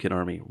Agent Deepkin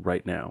army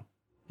right now.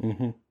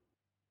 Mm-hmm.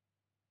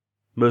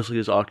 Mostly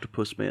as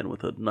Octopus Man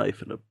with a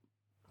knife and a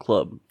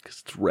club,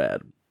 because it's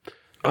rad.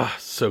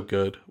 So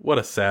good. What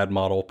a sad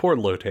model. Poor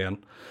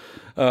Lotan.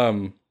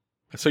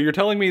 So you're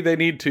telling me they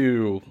need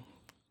to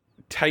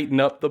tighten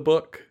up the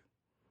book?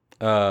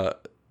 So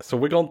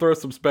we're going to throw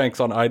some spanks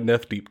on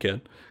Idoneth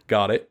Deepkin.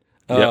 Got it.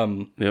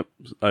 Yep.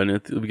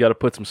 We got to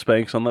put some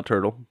spanks on that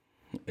turtle.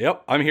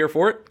 Yep, I'm here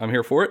for it.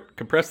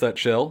 Compress that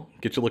shell.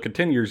 Get you looking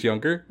 10 years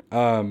younger.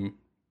 I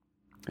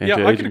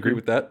can agree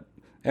with that.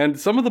 And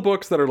some of the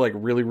books that are like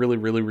really, really,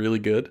 really, really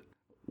good,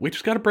 we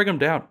just got to bring them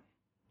down.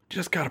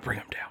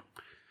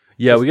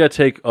 Yeah, we got to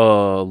take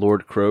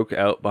Lord Croak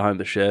out behind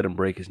the shed and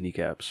break his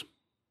kneecaps.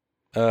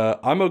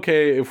 I'm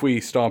okay if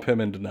we stomp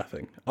him into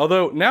nothing.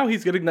 Although, now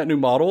he's getting that new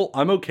model,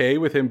 I'm okay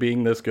with him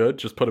being this good.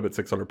 Just put him at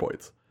 600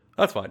 points.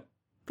 That's fine.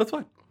 We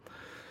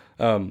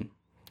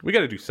got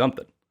to do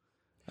something.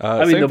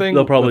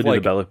 They'll probably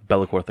do the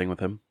Bellicor thing with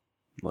him.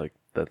 Like,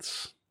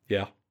 that's...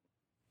 Yeah.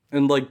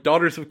 And, like,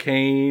 Daughters of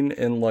Cain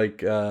and, like,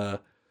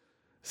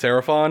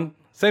 Seraphon,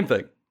 same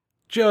thing.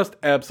 Just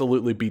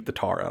absolutely beat the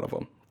tar out of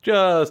them.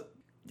 Just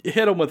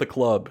hit them with a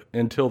club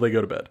until they go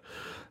to bed.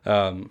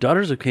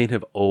 Daughters of Cain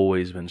have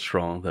always been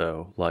strong,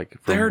 though. Like,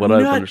 from what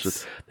I've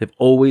understood, they've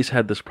always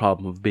had this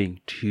problem of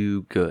being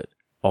too good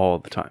all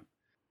the time.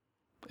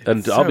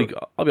 And I'll be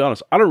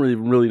honest, I don't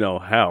really know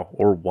how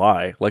or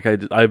why. Like,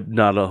 I've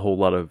not a whole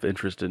lot of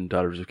interest in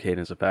Daughters of Cain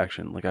as a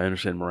faction. Like, I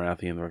understand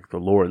Morathi and the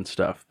lore and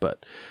stuff,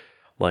 but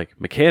like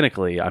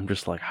mechanically, I'm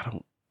just like, I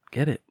don't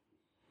get it.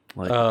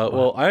 Like,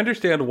 well, I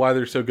understand why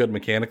they're so good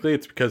mechanically.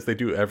 It's because they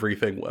do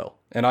everything well,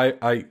 and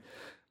I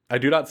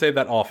do not say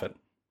that often,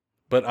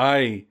 but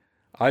I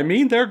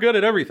mean they're good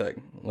at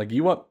everything. Like,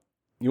 you want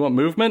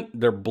movement,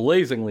 they're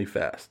blazingly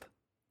fast.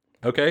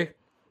 Okay.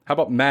 How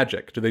about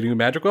magic? Do they do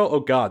magic well? Oh,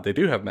 God, they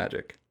do have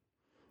magic.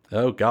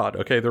 Oh, God.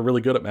 Okay, they're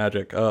really good at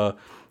magic. What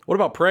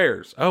about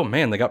prayers? Oh,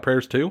 man, they got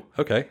prayers too?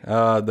 Okay.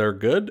 They're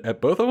good at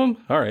both of them?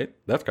 All right.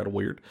 That's kind of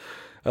weird.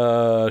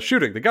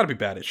 Shooting. They got to be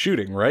bad at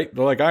shooting, right?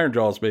 They're like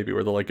Ironjawz, maybe,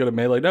 where they're like good at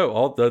melee.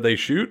 No, they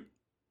shoot?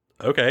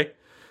 Okay.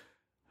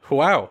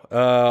 Wow.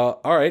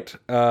 All right.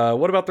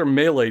 What about their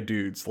melee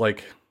dudes?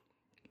 Like...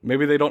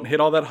 Maybe they don't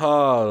hit all that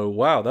hard.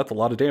 Wow, that's a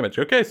lot of damage.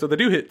 Okay, so they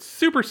do hit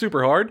super,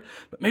 super hard,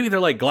 but maybe they're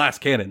like glass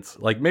cannons.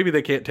 Like, maybe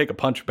they can't take a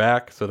punch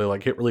back, so they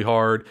like hit really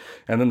hard,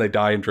 and then they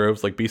die in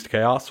droves like Beast of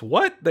Chaos.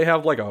 What? They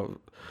have like a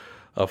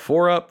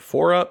 4-up,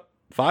 4-up,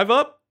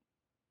 5-up?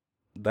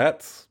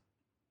 That's...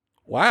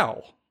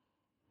 Wow.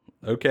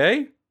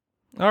 Okay.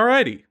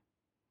 Alrighty.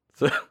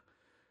 So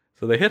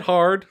they hit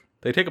hard,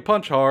 they take a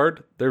punch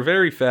hard, they're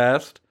very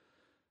fast,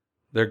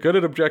 they're good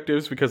at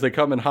objectives because they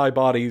come in high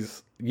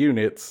bodies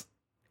units,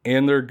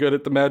 and they're good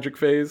at the magic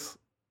phase.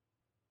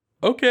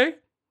 Okay.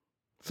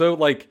 So,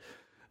 like,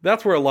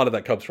 that's where a lot of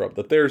that comes from.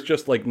 That there's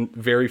just, like,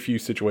 very few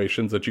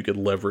situations that you could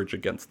leverage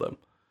against them.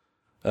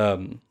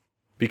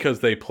 Because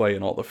they play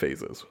in all the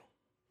phases.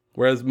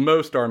 Whereas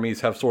most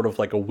armies have sort of,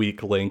 like, a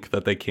weak link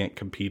that they can't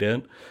compete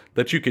in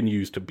that you can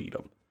use to beat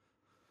them.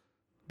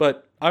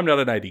 But I'm not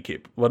an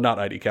IDK. Well, not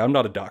IDK. I'm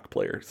not a doc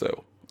player,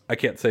 so I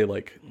can't say,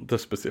 like, the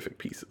specific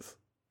pieces.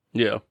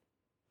 Yeah.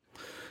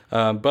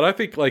 But I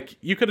think, like,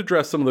 you could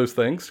address some of those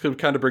things to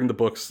kind of bring the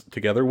books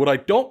together. What I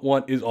don't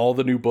want is all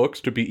the new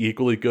books to be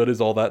equally good as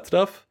all that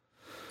stuff.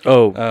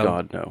 Oh,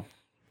 God, no.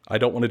 I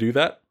don't want to do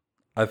that.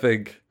 I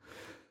think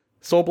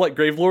Soulblight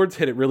Gravelords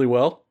hit it really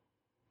well.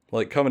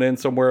 Like, coming in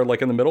somewhere,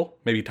 like, in the middle,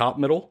 maybe top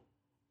middle.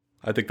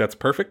 I think that's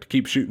perfect.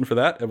 Keep shooting for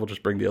that, and we'll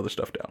just bring the other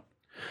stuff down.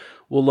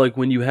 Well, like,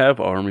 when you have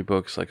army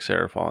books like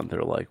Seraphon,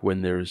 they're like,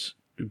 when there's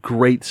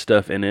great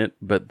stuff in it,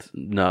 but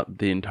not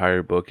the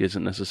entire book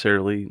isn't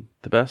necessarily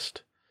the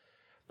best.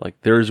 Like,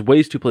 there's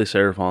ways to play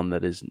Seraphon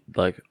that is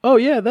like, oh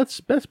yeah,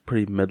 that's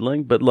pretty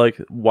middling, but like,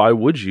 why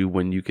would you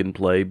when you can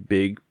play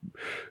big,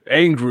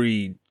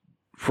 angry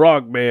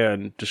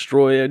frogman,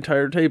 destroy an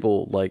entire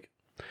table? Like,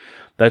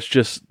 that's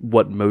just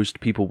what most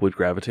people would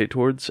gravitate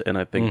towards, and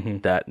I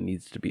think that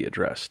needs to be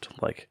addressed.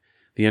 Like,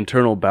 the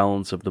internal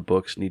balance of the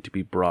books need to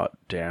be brought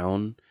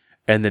down,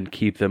 and then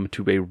keep them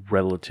to a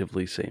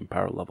relatively same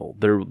power level.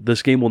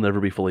 This game will never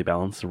be fully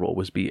balanced. There will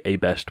always be a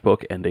best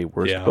book and a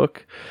worst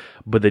book,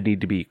 but they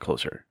need to be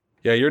closer.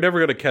 Yeah, you're never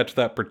going to catch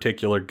that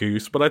particular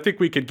goose, but I think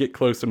we could get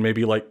close and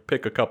maybe like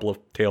pick a couple of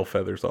tail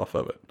feathers off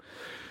of it.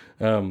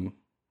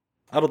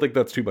 I don't think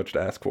that's too much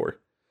to ask for.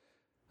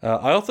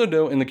 I also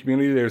know in the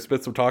community there's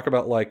been some talk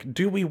about, like,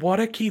 do we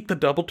want to keep the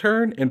double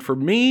turn? And for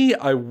me,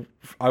 I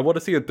want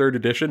to see in 3rd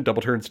edition,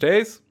 double turn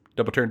stays.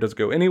 Double turn doesn't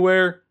go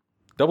anywhere.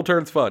 Double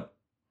turn's fun.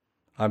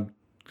 I'm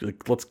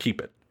like, let's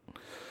keep it.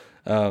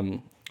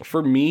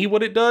 For me,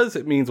 what it does,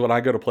 it means when I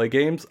go to play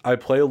games, I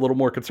play a little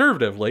more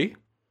conservatively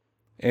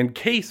in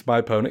case my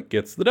opponent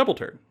gets the double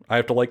turn. I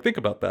have to, like, think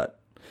about that.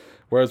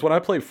 Whereas when I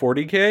play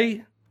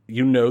 40k,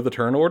 you know the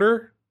turn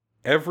order.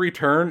 Every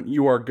turn,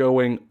 you are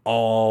going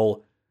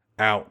all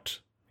out.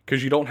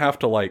 Because you don't have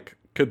to, like,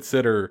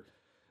 consider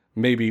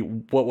maybe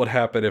what would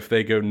happen if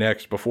they go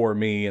next before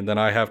me, and then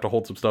I have to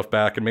hold some stuff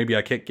back, and maybe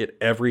I can't get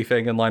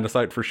everything in line of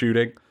sight for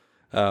shooting.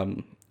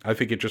 I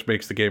think it just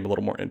makes the game a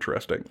little more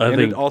interesting.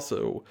 It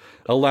also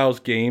allows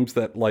games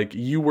that, like,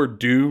 you were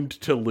doomed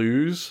to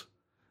lose.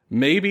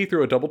 Maybe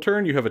through a double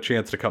turn, you have a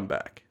chance to come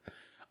back.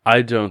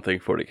 I don't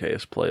think 40k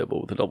is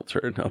playable with a double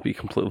turn, I'll be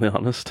completely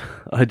honest.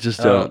 I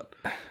just don't.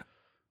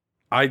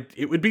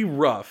 It would be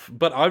rough,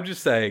 but I'm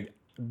just saying,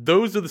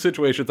 those are the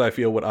situations I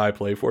feel when I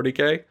play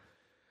 40k.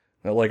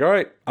 I'm like, all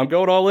right, I'm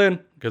going all in,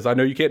 because I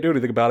know you can't do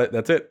anything about it.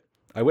 That's it.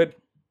 I win.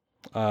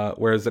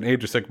 Whereas in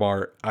Age of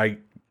Sigmar, I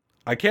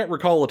can't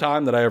recall a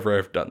time that I ever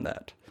have done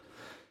that.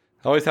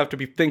 I always have to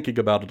be thinking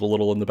about it a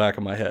little in the back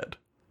of my head.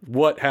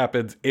 What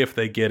happens if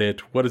they get it?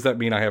 What does that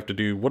mean I have to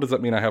do? What does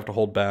that mean I have to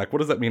hold back? What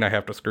does that mean I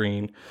have to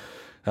screen?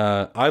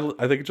 I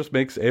think it just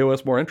makes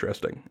AOS more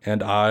interesting.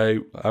 And I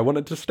want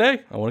it to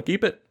stay. I want to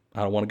keep it.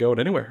 I don't want to go it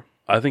anywhere.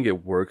 I think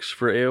it works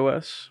for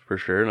AOS, for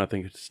sure, and I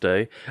think it should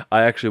stay.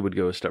 I actually would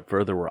go a step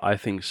further where I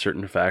think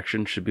certain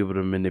factions should be able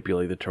to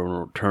manipulate the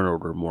turn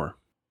order more.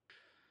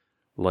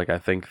 Like, I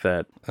think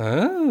that...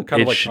 kind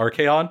of like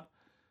Archaon?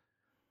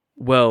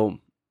 Well,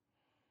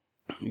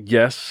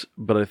 yes,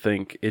 but I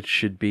think it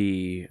should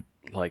be,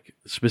 like,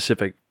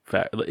 specific...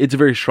 It's a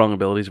very strong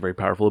ability, it's a very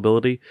powerful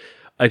ability.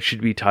 It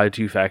should be tied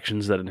to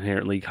factions that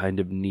inherently kind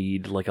of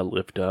need, like, a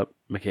lift up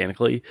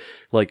mechanically.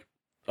 Like,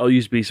 I'll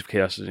use Beasts of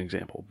Chaos as an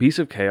example. Beasts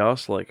of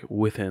Chaos, like,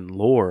 within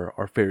lore,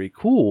 are very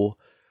cool,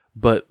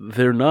 but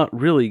they're not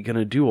really going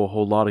to do a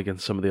whole lot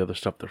against some of the other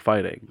stuff they're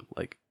fighting,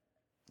 like,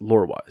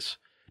 lore-wise.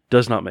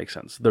 Does not make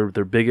sense. Their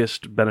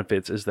biggest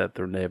benefits is that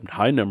they're named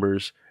high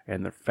numbers,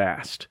 and they're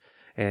fast,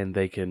 and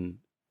they can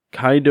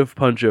kind of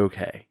punch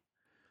okay,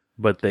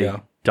 but they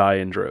die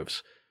in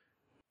droves.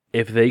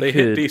 If they could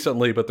hit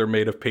decently, but they're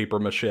made of paper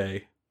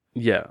mache.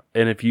 Yeah,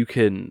 and if you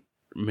can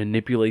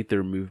manipulate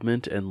their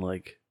movement and,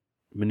 like,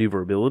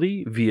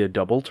 maneuverability via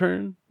double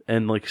turn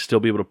and, like, still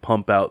be able to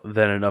pump out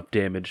then enough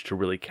damage to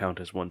really count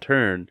as one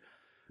turn,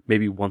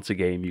 maybe once a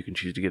game you can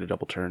choose to get a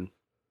double turn.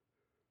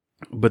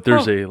 But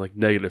there's a, like,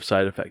 negative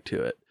side effect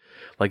to it.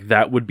 Like,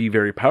 that would be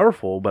very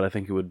powerful, but I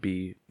think it would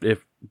be,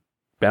 if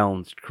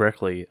balanced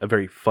correctly, a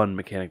very fun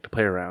mechanic to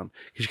play around.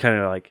 Because you kind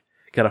of, like,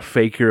 gotta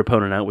fake your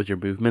opponent out with your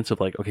movements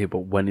of, like, okay, but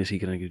when is he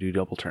going to do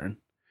double turn?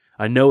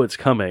 I know it's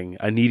coming.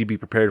 I need to be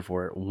prepared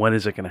for it. When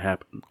is it going to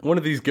happen? One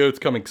of these goats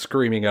coming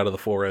screaming out of the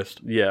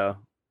forest. Yeah.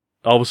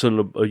 All of a sudden,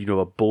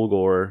 a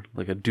Bulgor,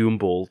 like a Doom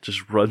Bull,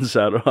 just runs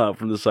out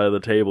from the side of the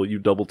table. You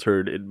double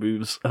turn, it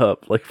moves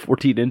up like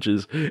 14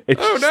 inches. It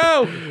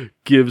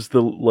gives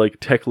the, like,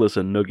 Teclis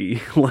a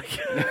noogie. Like,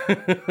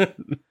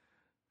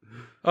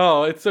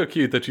 oh, it's so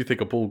cute that you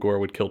think a Bulgor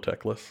would kill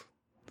Teclis.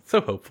 It's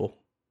so hopeful.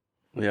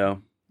 Yeah.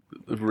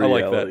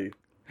 Reality. I like that.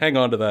 Hang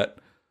on to that.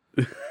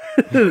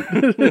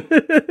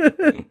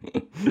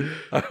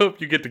 I hope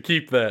you get to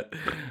keep that.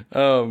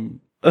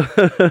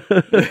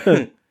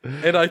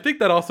 And I think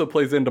that also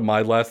plays into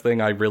my last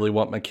thing I really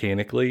want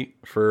mechanically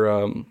for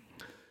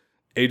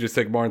Age of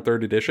Sigmar in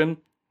 3rd edition.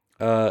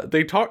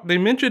 They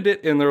mentioned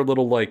it in their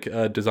little, like,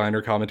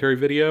 designer commentary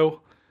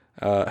video,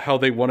 how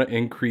they want to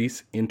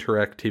increase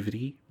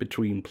interactivity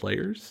between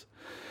players.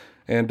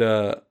 And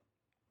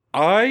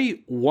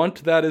I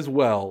want that as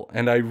well,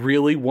 and I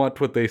really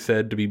want what they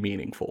said to be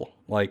meaningful.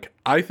 Like,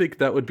 I think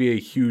that would be a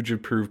huge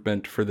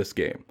improvement for this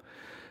game.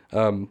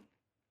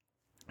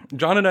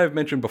 John and I have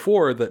mentioned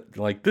before that,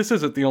 like, this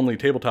isn't the only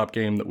tabletop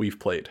game that we've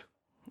played.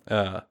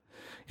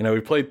 We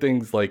played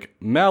things like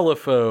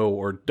Malifaux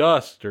or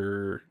Dust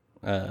or,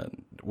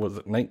 was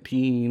it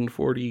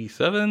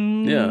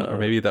 1947? Yeah. Or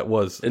maybe that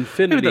was...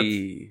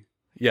 Infinity.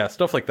 Yeah,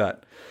 stuff like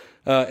that.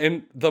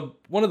 And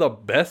one of the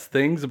best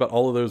things about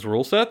all of those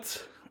rule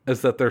sets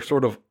is that they're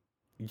sort of,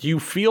 you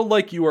feel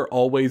like you are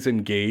always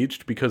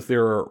engaged because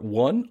there are,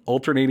 1,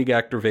 alternating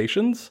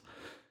activations,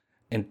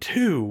 and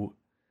 2,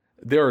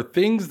 there are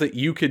things that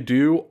you could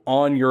do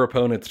on your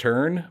opponent's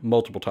turn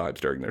multiple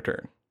times during their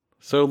turn.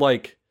 So,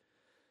 like,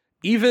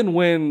 even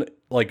when,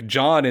 like,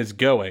 John is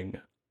going,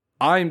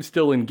 I'm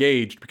still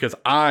engaged because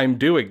I'm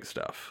doing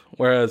stuff.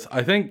 Whereas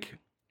I think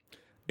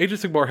Age of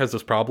Sigmar has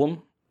this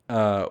problem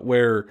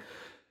where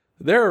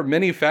there are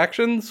many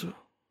factions,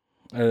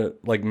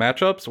 like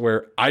matchups,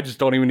 where I just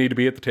don't even need to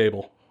be at the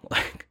table.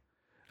 Like,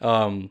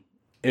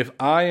 if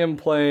I am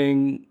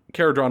playing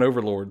Caradron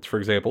Overlords, for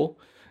example,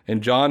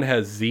 and John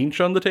has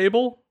Tzeentch on the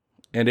table,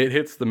 and it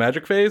hits the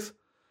magic phase,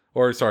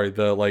 or sorry,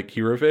 the, like,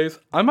 hero phase,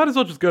 I might as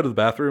well just go to the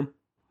bathroom.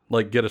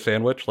 like get a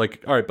sandwich.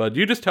 Like, all right, bud,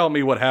 you just tell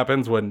me what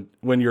happens when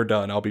you're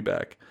done. I'll be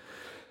back.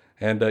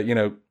 And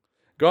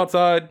go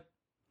outside,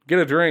 get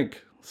a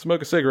drink,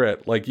 smoke a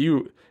cigarette. Like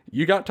you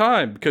got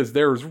time, because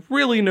there's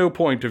really no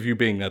point of you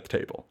being at the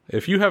table.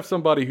 If you have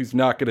somebody who's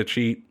not going to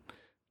cheat,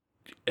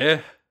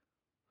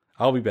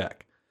 I'll be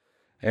back.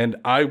 And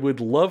I would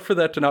love for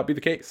that to not be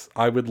the case.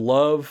 I would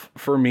love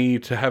for me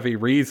to have a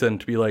reason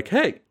to be like,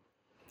 hey,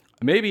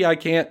 maybe I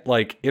can't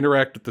like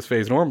interact with this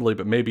phase normally,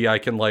 but maybe I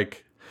can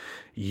like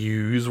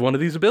use one of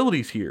these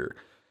abilities here.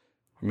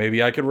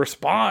 Maybe I can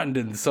respond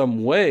in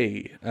some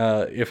way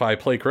if I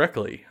play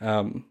correctly.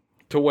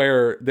 To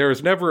where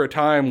there's never a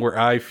time where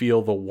I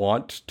feel the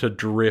want to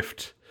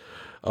drift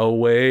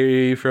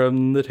away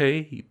from the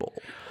table.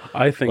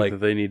 I think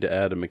that they need to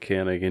add a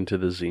mechanic into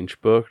the Tzeentch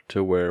book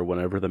to where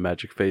whenever the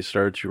magic phase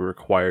starts, you're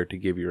required to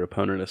give your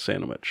opponent a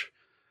sandwich.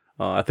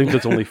 I think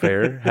that's only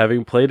fair.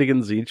 Having played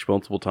against Tzeentch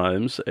multiple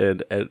times,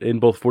 and in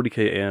both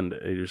 40k and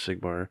Age of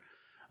Sigmar,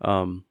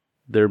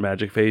 their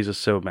magic phase is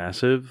so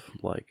massive,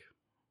 like,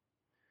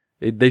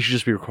 they should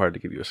just be required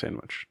to give you a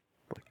sandwich.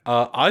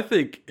 I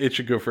think it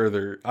should go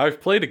further.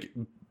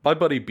 My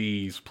buddy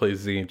Bees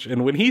plays Tzeentch,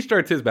 and when he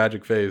starts his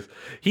magic phase,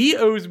 he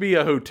owes me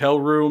a hotel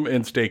room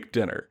and steak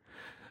dinner.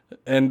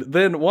 And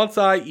then once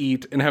I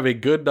eat and have a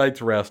good night's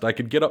rest, I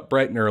could get up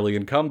bright and early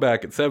and come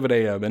back at 7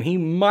 a.m. and he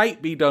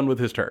might be done with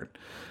his turn.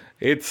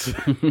 It's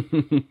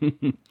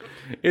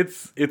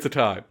it's a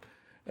time.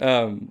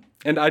 And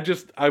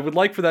I would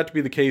like for that to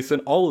be the case in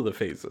all of the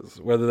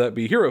phases, whether that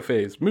be hero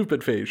phase,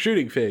 movement phase,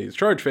 shooting phase,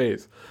 charge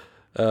phase,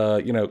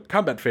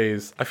 combat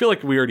phase. I feel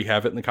like we already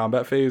have it in the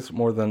combat phase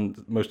more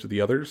than most of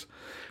the others.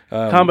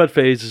 Combat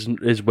phase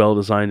is well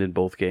designed in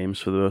both games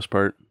for the most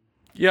part.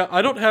 Yeah,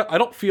 I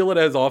don't feel it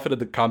as often in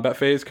the combat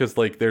phase because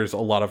like there's a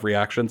lot of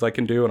reactions I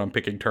can do and I'm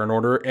picking turn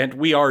order, and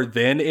we are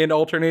then in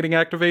alternating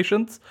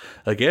activations.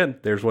 Again,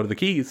 there's one of the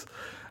keys.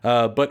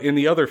 But in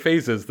the other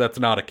phases, that's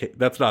not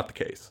the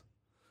case.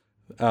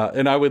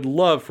 And I would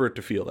love for it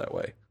to feel that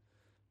way.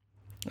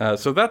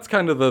 So that's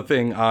kind of the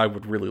thing I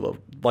would really love.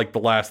 Like the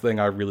last thing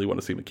I really want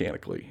to see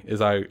mechanically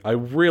is I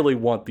really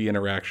want the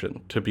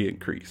interaction to be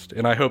increased.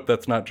 And I hope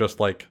that's not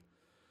just like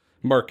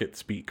market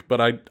speak, but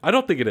I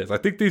don't think it is. I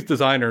think these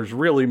designers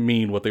really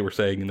mean what they were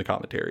saying in the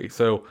commentary.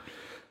 So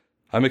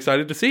I'm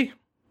excited to see.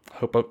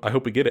 I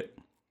hope we get it.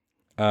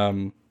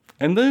 And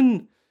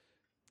then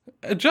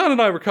John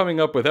and I were coming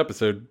up with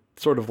episode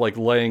sort of like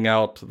laying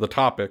out the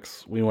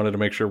topics we wanted to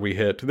make sure we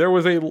hit. There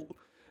was a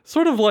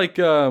sort of like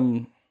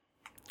there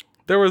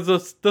was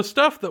the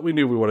stuff that we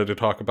knew we wanted to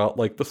talk about,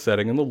 like the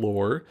setting and the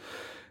lore,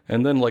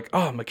 and then like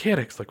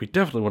mechanics. Like we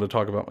definitely want to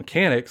talk about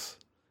mechanics.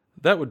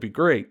 That would be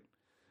great.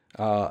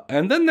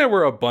 And then there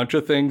were a bunch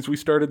of things we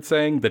started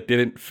saying that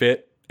didn't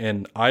fit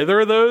in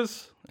either of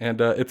those.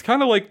 And it's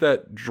kind of like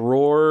that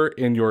drawer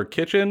in your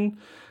kitchen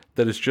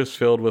that is just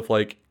filled with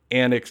like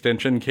an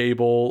extension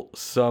cable,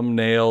 some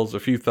nails,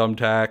 a few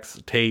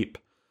thumbtacks, tape.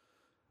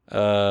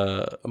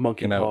 A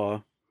monkey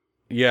paw.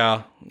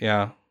 Yeah.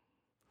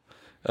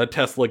 A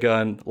Tesla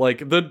gun.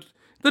 Like the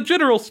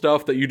general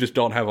stuff that you just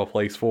don't have a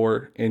place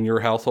for in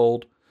your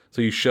household.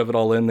 So you shove it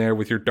all in there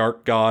with your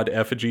dark god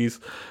effigies.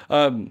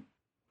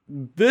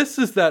 This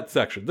is that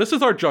section. This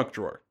is our junk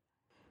drawer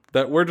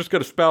that we're just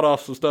going to spout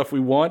off some stuff we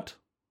want.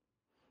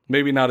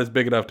 Maybe not as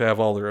big enough to have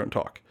all their own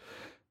talk.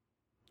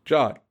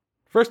 John,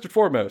 first and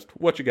foremost,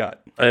 what you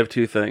got? I have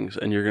two things,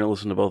 and you're going to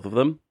listen to both of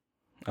them.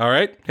 All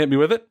right, hit me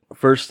with it.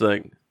 First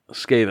thing,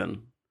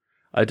 Skaven.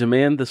 I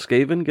demand the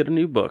Skaven get a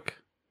new book.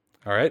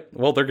 All right,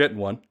 well, they're getting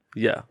one.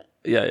 Yeah,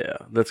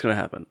 that's going to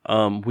happen.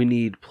 We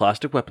need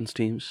plastic weapons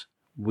teams.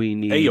 We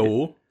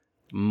need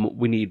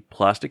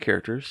plastic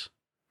characters.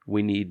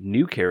 We need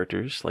new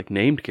characters, like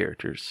named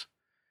characters.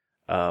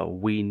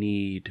 We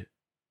need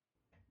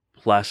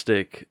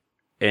plastic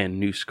and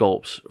new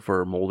sculpts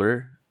for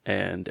Molder,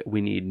 and we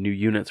need new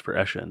units for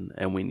Eshin,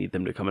 and we need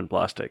them to come in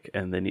plastic,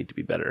 and they need to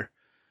be better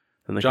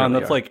than they John,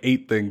 that's are. like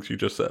 8 things you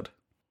just said.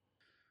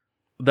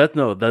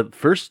 That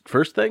first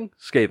thing,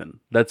 Skaven.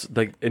 That's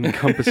like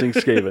encompassing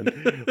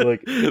Skaven.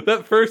 Like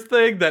that first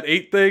thing, that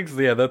 8 things,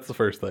 yeah, that's the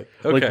first thing.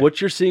 Okay. Like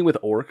what you're seeing with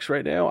orcs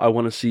right now, I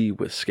want to see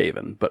with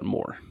Skaven, but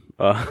more.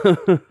 I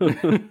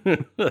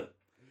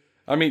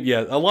mean,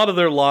 yeah, a lot of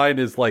their line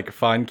is like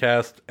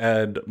Finecast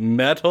and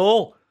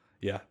metal.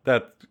 Yeah,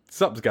 that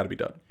something's got to be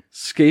done.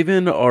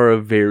 Skaven are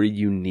a very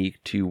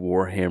unique to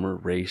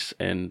Warhammer race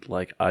and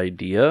like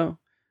idea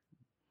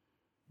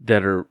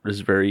that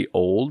is very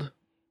old,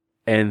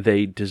 and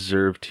they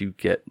deserve to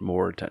get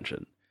more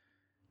attention.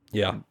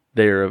 Yeah,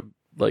 they're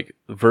like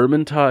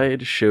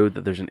Vermintide showed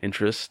that there's an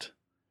interest.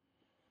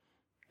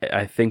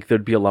 I think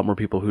there'd be a lot more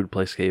people who'd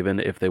play Skaven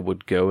if they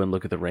would go and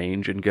look at the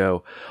range and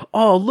go,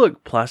 oh,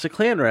 look, plastic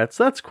clan rats,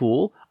 that's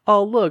cool.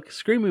 Oh, look,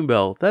 Screaming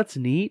Bell, that's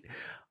neat.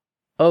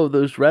 Oh,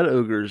 those rat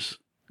ogres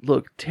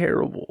look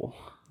terrible.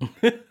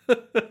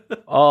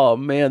 Oh,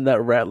 man,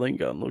 that rattling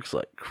gun looks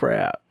like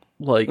crap.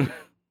 Like,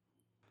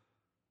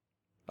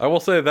 I will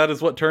say that is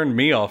what turned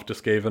me off to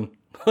Skaven.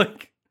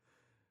 Like,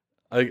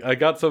 I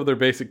got some of their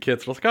basic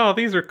kits. I was like, oh,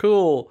 these are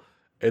cool.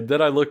 And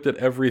then I looked at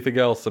everything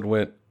else and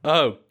went,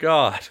 oh,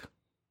 God.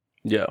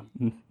 Yeah.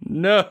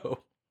 No.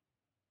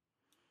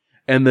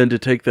 And then to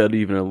take that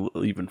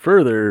even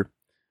further,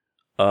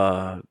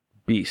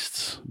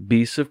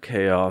 Beasts of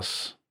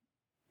Chaos,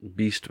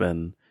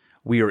 Beastmen.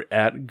 We are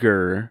at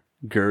Gur.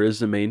 Gur is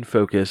the main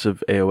focus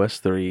of AOS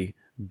 3.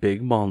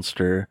 Big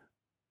monster.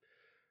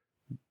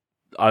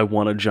 I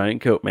want a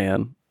giant goat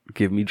man.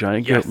 Give me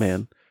giant goat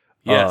man.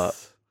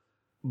 Yes.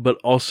 But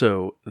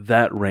also,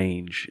 that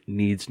range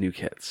needs new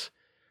kits.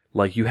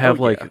 Like, you have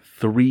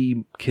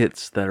 3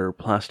 kits that are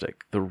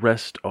plastic. The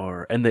rest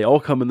are... And they all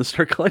come in the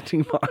Start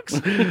Collecting box.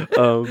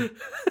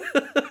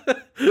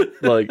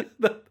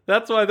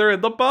 That's why they're in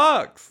the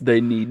box.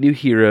 They need new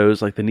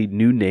heroes. Like, they need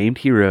new named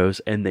heroes.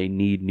 And they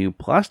need new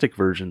plastic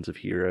versions of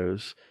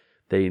heroes.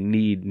 They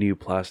need new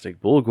plastic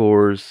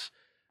Bulgors.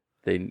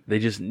 They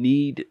just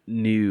need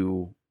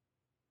new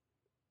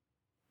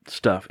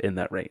stuff in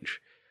that range.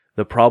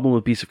 The problem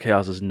with Beasts of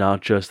Chaos is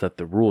not just that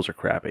the rules are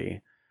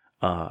crappy.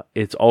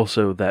 It's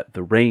also that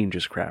the range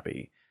is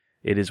crappy.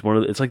 It's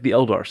like the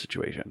Eldar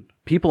situation.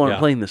 People aren't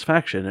playing this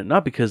faction, and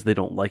not because they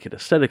don't like it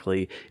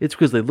aesthetically. It's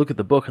because they look at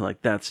the book and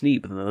like, that's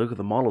neat, but then they look at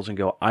the models and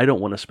go, I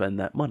don't want to spend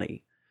that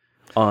money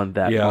on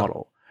that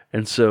model.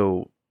 And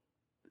so,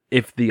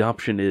 if the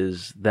option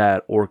is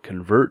that or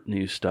convert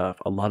new stuff,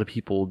 a lot of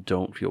people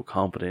don't feel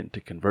confident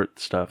to convert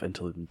stuff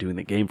until they've been doing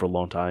the game for a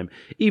long time.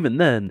 Even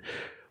then,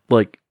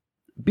 like,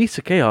 Beasts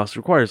of Chaos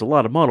requires a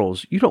lot of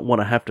models. You don't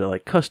want to have to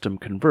like custom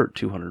convert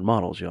 200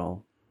 models,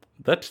 y'all.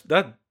 That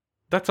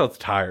sounds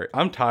tired.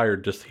 I'm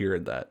tired just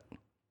hearing that.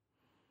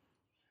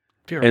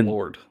 Dear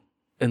Lord.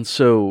 And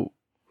so,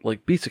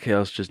 like, Beasts of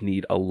Chaos just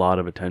need a lot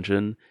of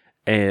attention,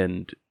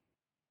 and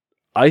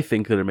I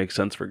think that it makes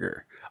sense for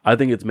Gur. I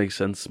think it makes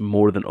sense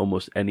more than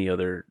almost any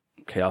other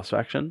Chaos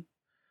faction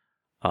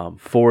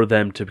for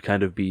them to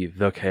kind of be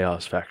the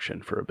Chaos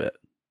faction for a bit.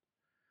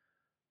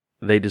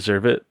 They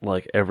deserve it.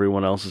 Like,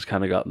 everyone else has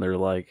kind of gotten their,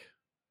 like,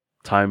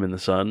 time in the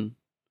sun.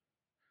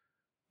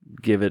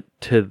 Give it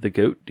to the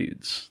goat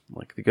dudes,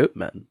 like the goat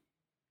men.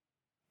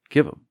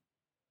 Give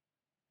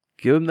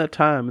them that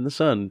time in the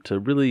sun to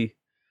really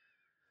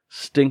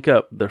stink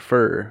up their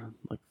fur,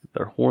 like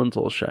their horns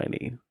all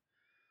shiny.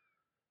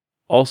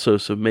 Also,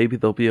 so maybe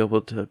they'll be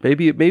able to,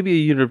 maybe a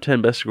unit of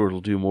 10 Bestigors will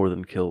do more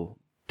than kill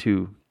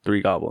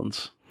 2-3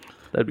 goblins.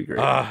 That'd be great.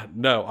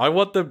 No, I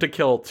want them to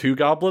kill 2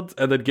 goblins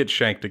and then get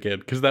shanked again,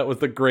 because that was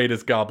the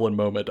greatest goblin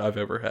moment I've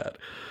ever had.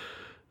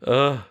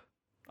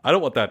 I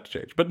don't want that to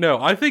change. But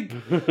no, I think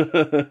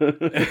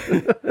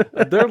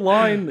their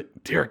line,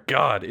 dear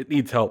God, it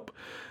needs help.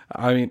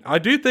 I mean, I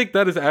do think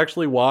that is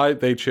actually why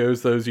they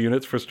chose those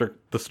units for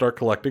the Start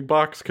Collecting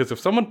box, because if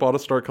someone bought a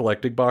Start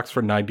Collecting box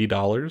for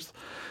 $90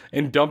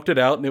 and dumped it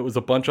out and it was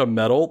a bunch of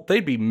metal,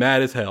 they'd be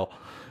mad as hell.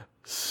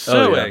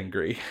 So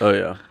angry. Oh,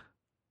 yeah.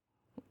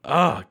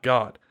 Oh,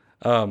 God.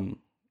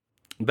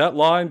 That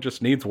line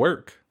just needs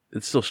work.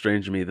 It's still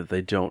strange to me that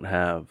they don't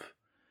have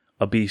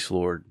a Beast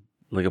Lord,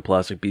 like a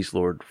plastic Beast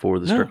Lord for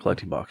the Start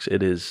Collecting box.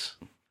 It is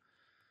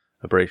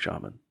a Brave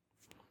Shaman.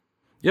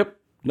 Yep.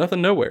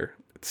 Nothing nowhere.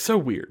 It's so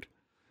weird.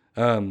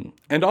 And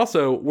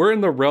also, we're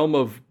in the realm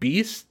of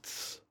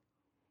beasts.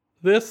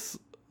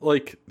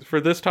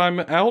 For this time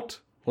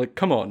out, like,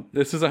 come on.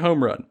 This is a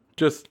home run.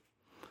 Just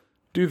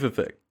do the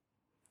thing.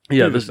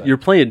 Yeah, you're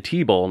playing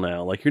T-ball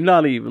now. Like, you're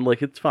not even,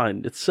 like, it's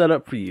fine. It's set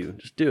up for you.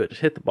 Just do it.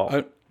 Just hit the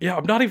ball.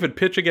 I'm not even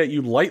pitching at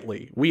you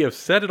lightly. We have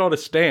set it on a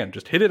stand.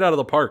 Just hit it out of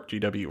the park,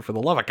 GW, for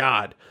the love of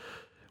God.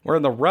 We're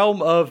in the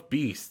realm of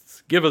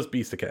beasts. Give us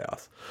Beast of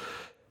Chaos.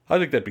 I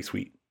think that'd be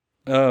sweet.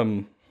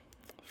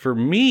 For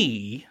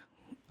me,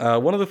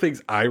 one of the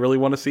things I really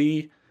want to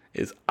see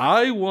is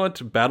I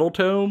want battle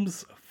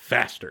tomes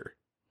faster.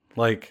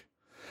 Like,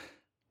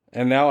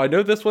 and now I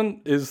know this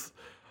one is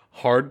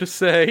hard to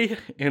say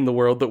in the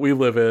world that we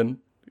live in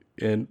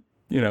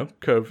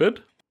COVID,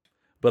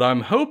 but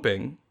I'm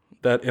hoping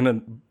that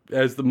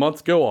as the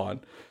months go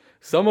on,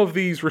 some of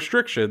these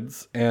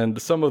restrictions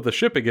and some of the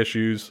shipping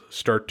issues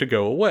start to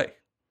go away.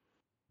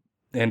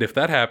 And if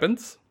that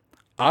happens,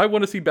 I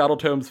want to see battle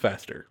tomes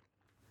faster.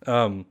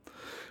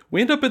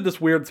 We end up in this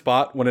weird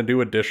spot when a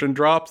new edition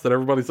drops that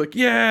everybody's like,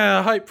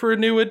 yeah, hype for a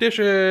new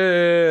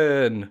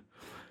edition.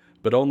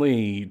 But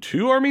only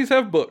 2 armies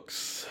have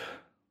books.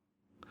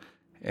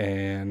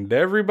 And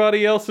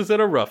everybody else is in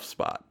a rough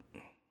spot.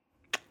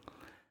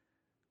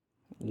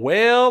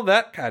 Well,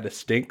 that kind of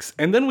stinks.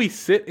 And then we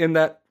sit in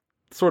that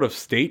sort of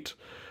state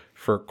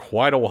for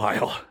quite a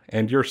while.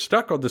 And you're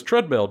stuck on this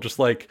treadmill, just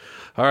like,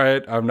 all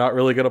right, I'm not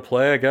really going to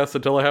play, I guess,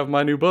 until I have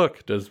my new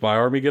book. Does my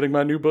army getting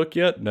my new book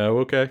yet? No?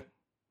 Okay.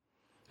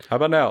 How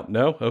about now?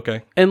 No?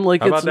 Okay. And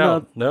like, how about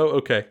now? No?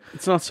 Okay.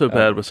 It's not so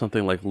bad with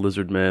something like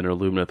Lizardmen or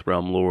Lumineth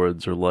Realm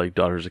Lords or like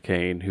Daughters of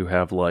Cain, who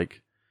have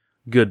like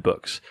good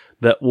books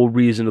that will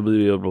reasonably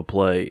be able to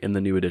play in the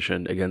new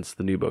edition against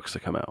the new books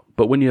that come out.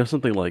 But when you have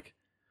something like,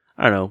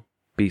 I don't know,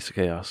 Beast of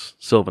Chaos,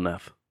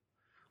 Sylvaneth,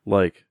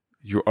 like,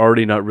 you're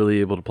already not really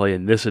able to play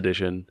in this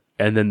edition,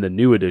 and then the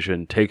new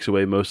edition takes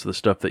away most of the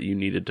stuff that you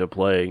needed to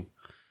play.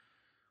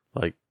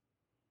 Like,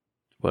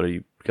 What are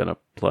you gonna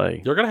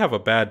play? You're gonna have a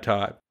bad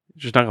time.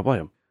 You're just not gonna play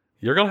them.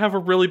 You're gonna have a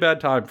really bad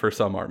time for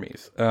some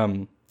armies.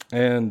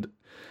 And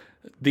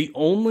the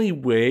only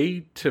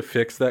way to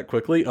fix that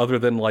quickly, other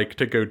than like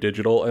to go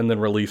digital and then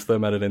release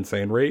them at an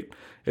insane rate,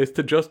 is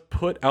to just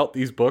put out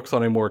these books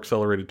on a more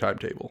accelerated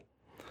timetable.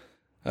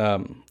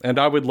 And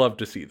I would love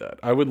to see that.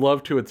 I would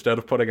love to, instead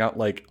of putting out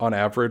like on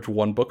average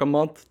 1 book a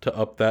month, to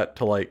up that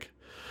to like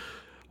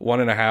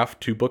 1.5,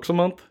 2 books a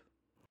month.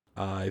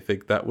 I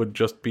think that would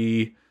just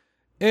be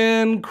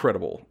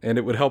incredible, and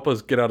it would help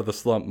us get out of the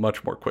slump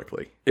much more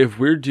quickly. If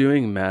we're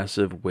doing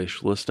massive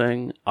wish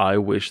listing, I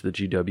wish the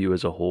GW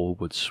as a whole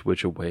would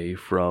switch away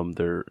from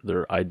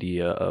their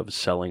idea of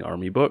selling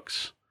army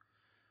books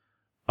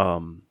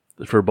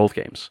for both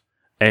games.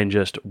 And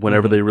just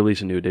whenever they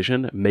release a new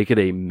edition, make it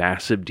a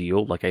massive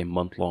deal, like a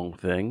month-long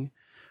thing,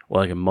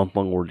 or like a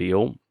month-long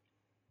ordeal,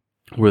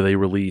 where they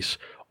release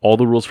all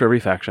the rules for every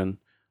faction,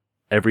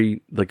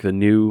 like the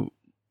new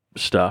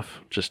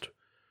stuff, just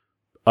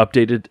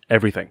updated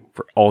everything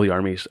for all the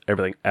armies,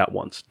 everything at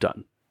once,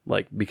 done.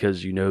 Like,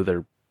 because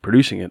they're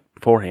producing it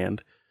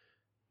beforehand,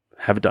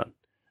 have it done.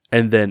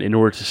 And then in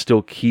order to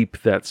still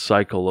keep that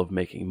cycle of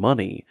making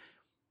money,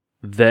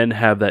 then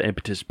have that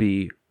impetus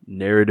be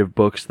narrative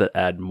books that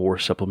add more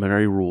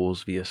supplementary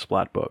rules via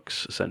splat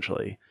books,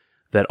 essentially,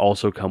 that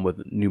also come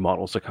with new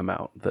models that come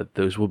out, that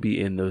those will be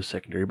in those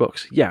secondary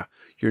books. Yeah,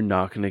 you're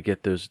not going to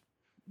get those,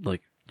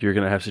 like, you're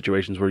going to have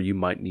situations where you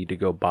might need to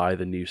go buy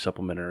the new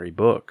supplementary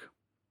book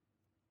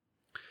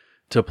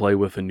to play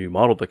with a new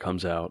model that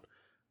comes out.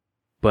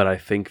 But I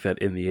think that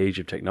in the age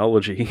of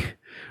technology,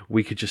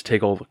 we could just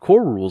take all the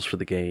core rules for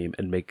the game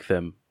and make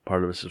them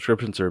part of a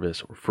subscription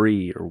service or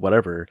free or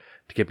whatever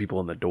to get people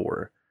in the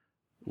door.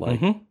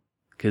 Like,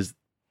 because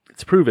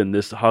it's proven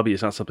this hobby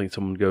is not something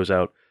someone goes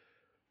out,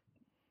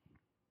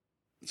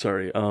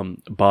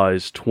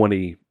 buys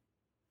 20,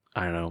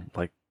 I don't know,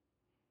 like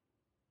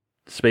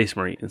Space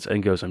Marines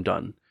and goes, I'm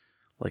done.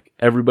 Like,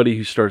 everybody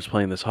who starts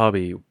playing this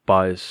hobby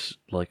buys,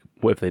 like,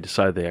 if they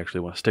decide they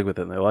actually want to stick with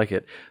it and they like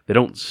it, they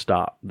don't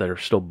stop. They're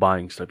still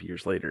buying stuff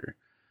years later.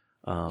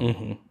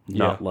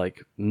 Not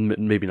like,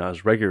 maybe not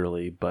as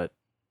regularly, but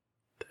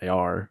they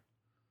are.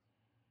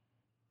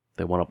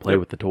 They want to play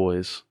with the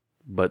toys.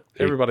 But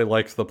everybody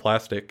likes the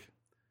plastic.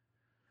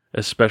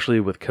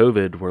 Especially with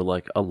COVID, where,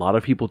 like, a lot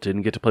of people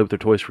didn't get to play with their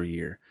toys for a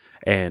year.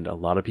 And a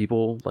lot of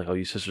people, like, I'll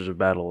use Sisters of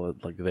Battle,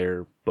 like,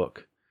 their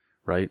book,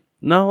 right?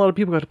 Not a lot of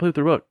people got to play with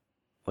their book.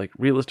 Like,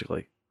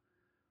 realistically,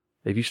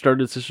 if you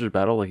started Sisters of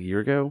Battle like a year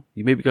ago,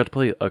 you maybe got to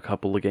play a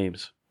couple of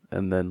games,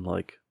 and then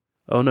like,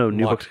 oh no,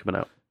 new book's coming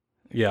out.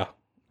 Yeah,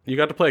 you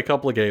got to play a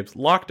couple of games.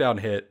 Lockdown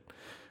hit,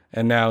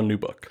 and now new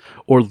book.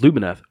 Or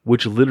Lumineth,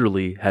 which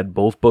literally had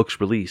both books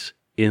release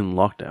in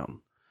lockdown.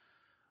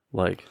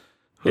 Like,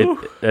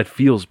 it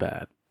feels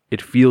bad.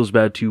 It feels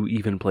bad to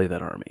even play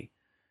that army,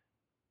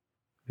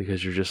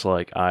 because you're just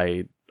like,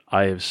 I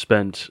have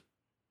spent.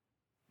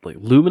 Like,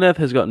 Lumineth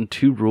has gotten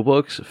 2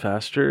 rulebooks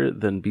faster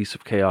than Beasts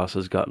of Chaos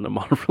has gotten a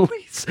modern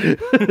release.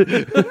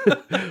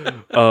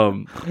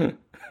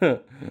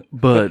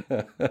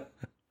 But,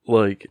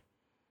 like,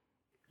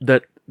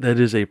 that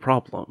is a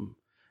problem.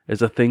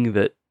 It's a thing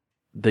that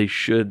they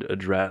should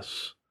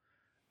address.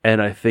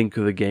 And I think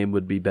the game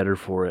would be better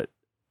for it,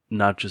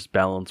 not just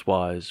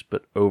balance-wise,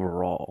 but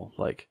overall.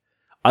 Like,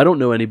 I don't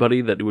know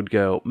anybody that would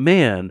go,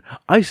 man,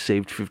 I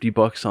saved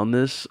 $50 on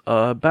this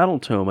battle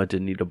tome I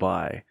didn't need to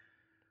buy.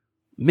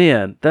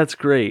 Man, that's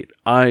great.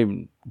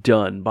 I'm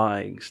done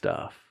buying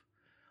stuff.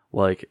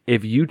 Like,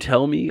 if you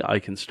tell me I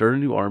can start a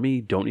new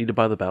army, don't need to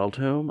buy the battle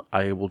tome,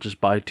 I will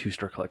just buy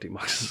 2-star collecting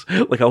boxes.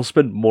 Like, I'll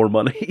spend more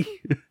money.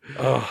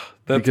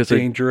 That's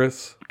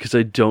dangerous. Because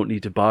I don't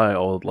need to buy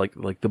all,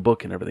 like the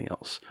book and everything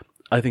else.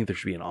 I think there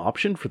should be an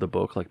option for the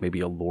book, like maybe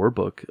a lore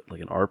book,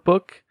 like an art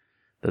book,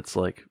 that's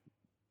like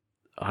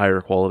higher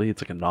quality.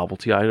 It's like a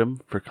novelty item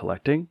for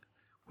collecting,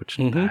 which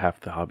half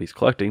the hobby's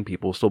collecting.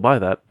 People will still buy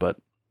that, but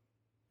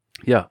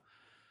yeah,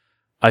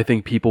 I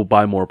think people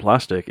buy more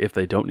plastic if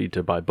they don't need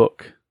to buy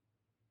book.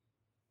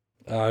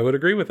 I would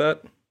agree with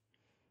that.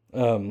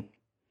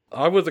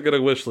 I wasn't going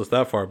to wish list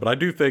that far, but I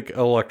do think an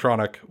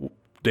electronic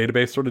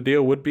database sort of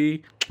deal would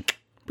be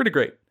pretty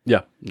great.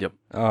 Yeah, yep.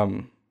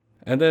 And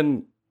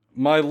then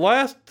my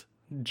last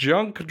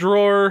junk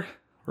drawer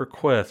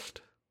request.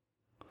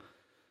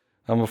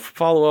 I'm going to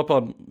follow up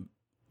on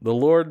the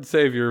Lord and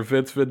Savior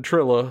Vince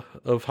Ventrilla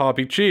of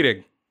hobby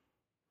cheating.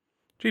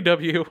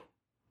 GW,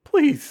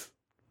 please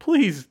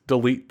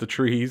delete the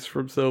trees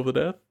from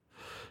Sylvaneth.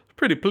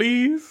 Pretty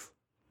please.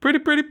 Pretty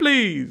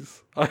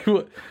please.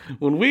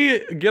 When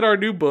we get our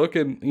new book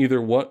in either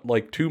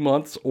 2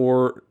 months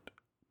or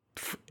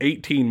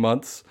 18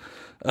 months,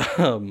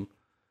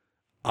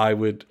 I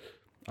would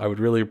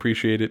really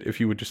appreciate it if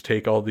you would just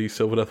take all these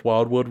Sylvaneth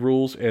Wildwood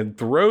rules and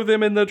throw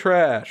them in the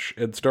trash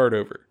and start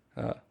over.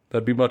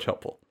 That'd be much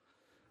helpful.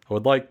 I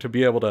would like to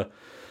be able to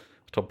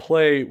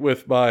play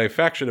with my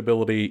faction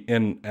ability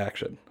in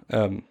action.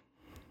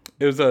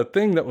 It was a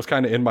thing that was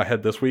kind of in my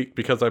head this week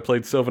because I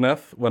played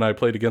Sylvaneth when I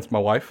played against my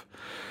wife.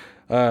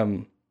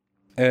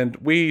 And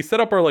we set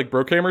up our like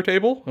Brokamer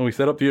table, and we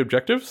set up the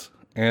objectives,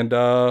 and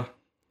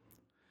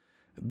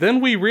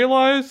then we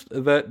realized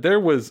that there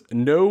was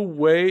no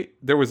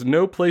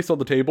place on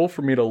the table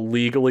for me to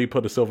legally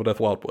put a Sylvaneth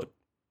Wildwood.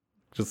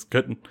 Just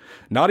couldn't.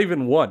 Not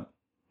even one.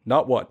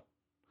 Not one.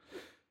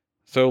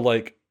 So,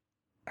 like,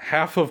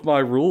 half of my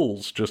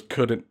rules just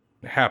couldn't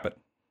happen.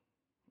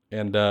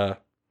 And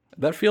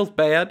that feels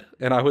bad,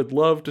 and I would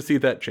love to see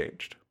that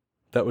changed.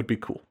 That would be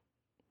cool.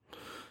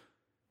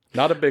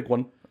 Not a big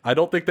one. I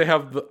don't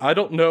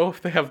know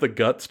if they have the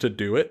guts to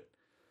do it.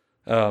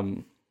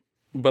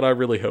 But I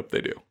really hope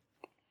they do.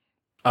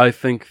 I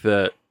think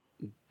that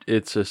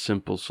it's a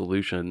simple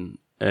solution,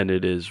 and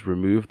it is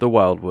remove the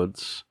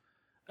Wildwoods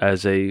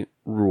as a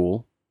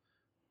rule,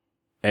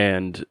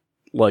 and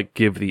like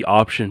give the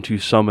option to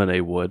summon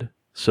a wood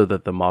so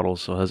that the model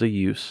still has a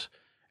use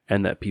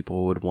and that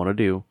people would want to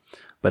do,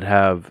 but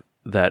have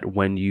that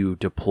when you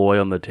deploy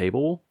on the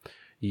table,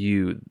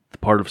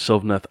 part of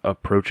Sylvaneth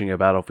approaching a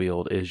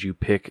battlefield is you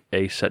pick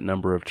a set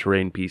number of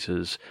terrain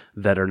pieces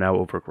that are now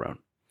overgrown.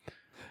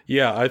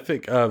 Yeah, I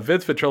think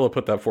Vince Vitrella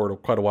put that forward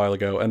quite a while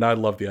ago, and I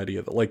love the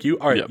idea that, like,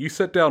 you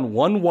set down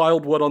one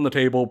Wildwood on the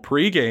table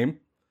pre-game,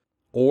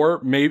 or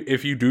maybe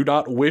if you do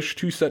not wish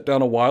to set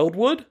down a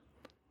Wildwood,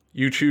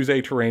 you choose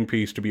a terrain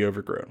piece to be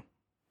overgrown.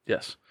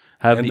 Yes.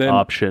 Have the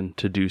option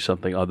to do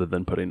something other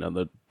than putting down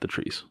the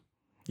trees.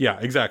 Yeah,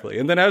 exactly.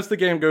 And then as the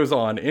game goes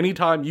on,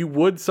 anytime you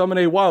would summon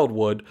a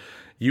Wildwood,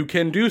 you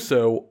can do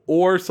so,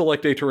 or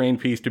select a terrain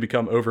piece to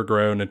become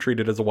overgrown and treat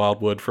it as a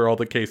Wildwood for all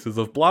the cases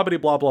of blah, blah,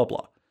 blah, blah,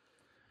 blah.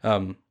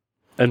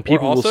 And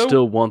people will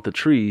still want the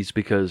trees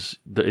because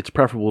it's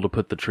preferable to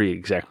put the tree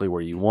exactly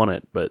where you want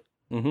it, but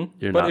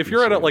if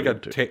you're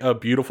at a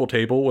beautiful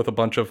table with a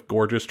bunch of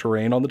gorgeous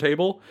terrain on the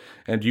table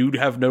and you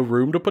have no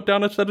room to put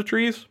down a set of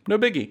trees, no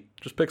biggie.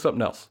 Just pick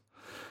something else.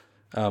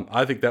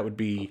 I think that would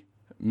be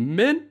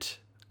mint.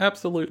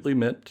 Absolutely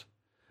mint.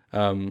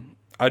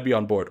 I'd be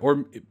on board.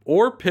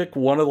 Or pick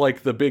one of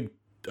like the big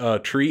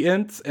tree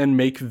ints and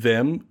make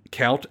them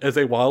count as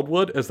a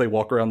Wildwood as they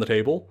walk around the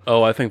table.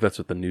 Oh, I think that's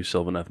what the new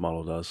Sylvaneth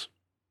model does.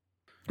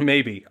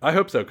 Maybe. I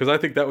hope so, because I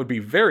think that would be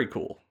very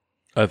cool.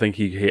 I think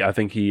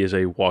he is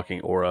a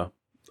walking aura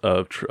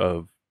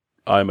of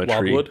I'm a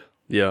Wildwood? Tree.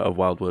 Yeah, of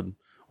Wildwood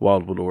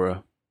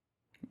aura.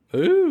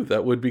 Ooh,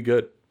 that would be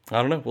good.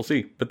 I don't know. We'll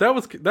see. But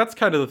that's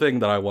kind of the thing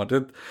that I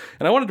wanted.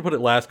 And I wanted to put it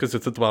last because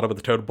it's at the bottom of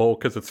the totem pole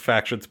because it's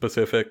faction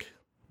specific.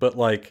 But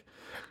like,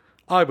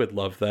 I would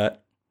love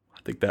that. I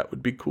think that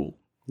would be cool.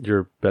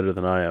 You're better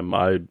than I am.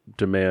 I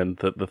demand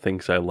that the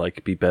things I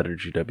like be better,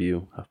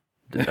 GW.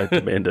 I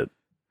demand it.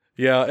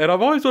 Yeah, and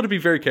I've always wanted to be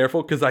very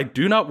careful because I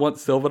do not want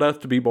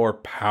Sylvaneth to be more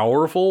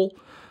powerful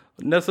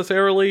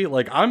necessarily.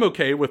 Like, I'm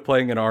okay with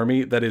playing an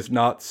army that is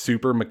not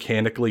super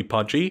mechanically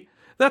punchy.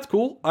 That's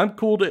cool.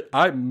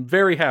 I'm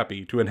very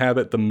happy to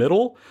inhabit the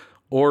middle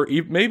or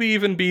maybe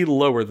even be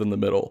lower than the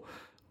middle.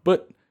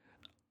 But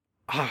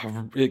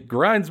it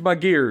grinds my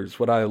gears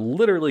when I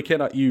literally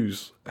cannot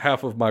use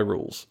half of my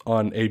rules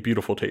on a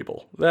beautiful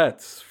table.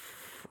 That's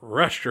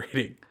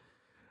frustrating.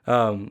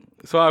 So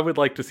I would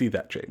like to see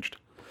that changed.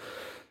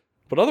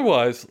 But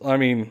otherwise, I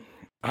mean,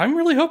 I'm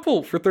really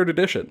hopeful for 3rd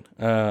edition.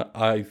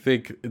 I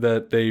think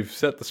that they've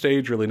set the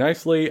stage really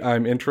nicely.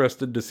 I'm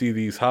interested to see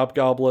these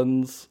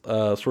hobgoblins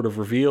sort of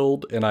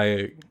revealed, and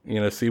I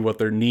see what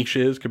their niche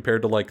is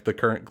compared to like the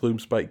current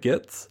Gloomspite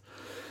gets.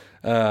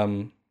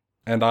 And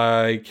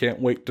I can't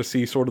wait to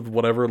see sort of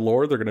whatever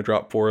lore they're going to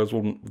drop for us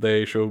when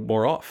they show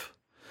more off.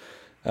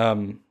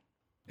 And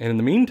in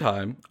the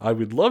meantime, I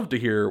would love to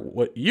hear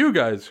what you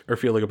guys are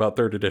feeling about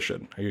 3rd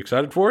edition. Are you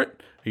excited for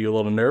it? Are you a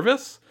little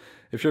nervous?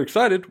 If you're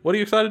excited, what are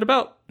you excited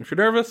about? If you're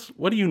nervous,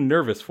 what are you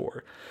nervous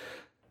for?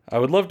 I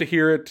would love to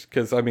hear it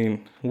because, I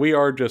mean, we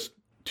are just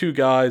two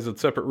guys in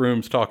separate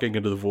rooms talking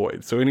into the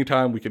void. So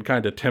anytime we can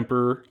kind of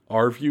temper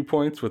our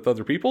viewpoints with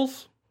other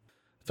people's,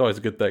 it's always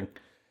a good thing.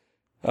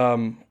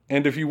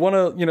 And if you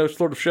want to,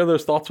 sort of share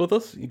those thoughts with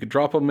us, you can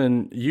drop them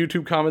in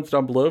YouTube comments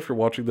down below if you're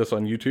watching this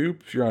on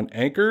YouTube. If you're on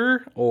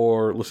Anchor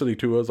or listening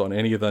to us on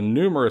any of the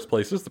numerous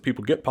places that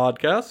people get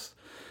podcasts,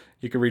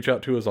 you can reach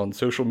out to us on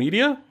social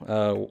media,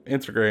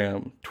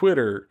 Instagram,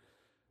 Twitter,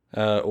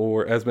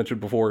 or as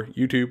mentioned before,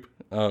 YouTube.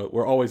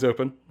 We're always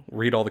open.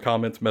 Read all the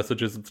comments,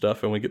 messages, and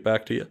stuff, and we get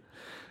back to you.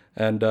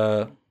 And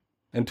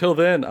until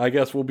then, I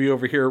guess we'll be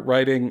over here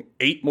writing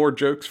 8 more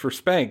jokes for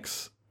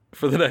Spanx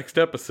for the next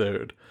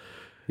episode.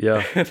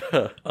 Yeah.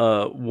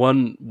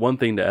 One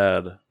thing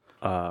to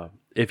add,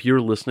 if you're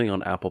listening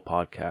on Apple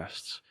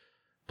Podcasts,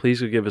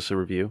 please go give us a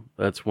review.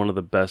 That's one of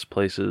the best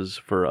places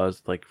for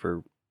us, like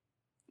for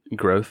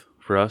growth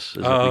for us,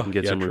 is if we can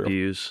get some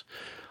reviews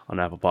on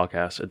Apple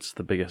Podcasts. It's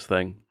the biggest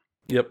thing.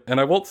 Yep. And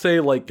I won't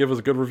say like give us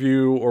a good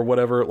review or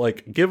whatever.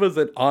 Like give us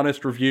an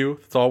honest review.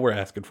 That's all we're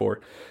asking for.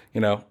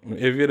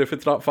 Even if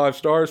it's not 5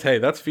 stars, hey,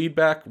 that's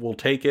feedback. We'll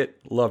take it.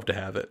 Love to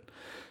have it.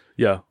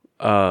 Yeah.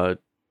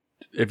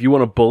 If you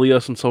want to bully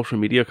us on social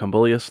media, come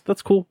bully us.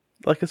 That's cool.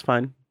 Like, it's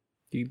fine.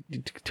 You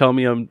tell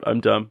me I'm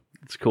dumb.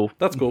 It's cool.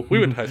 That's cool. We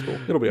went to high school.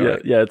 It'll be all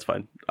right. Yeah, it's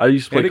fine. I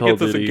used to play And it Call of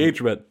gets us Duty.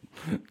 engagement.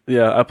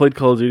 Yeah, I played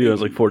Call of Duty. I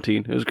was like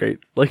 14. It was great.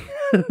 Like,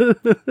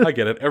 I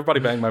get it. Everybody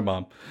banged my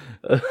mom.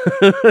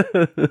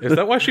 Is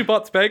that why she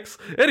bought Spanx?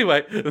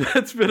 Anyway,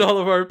 that's been all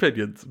of our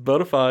opinions.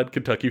 Bonafide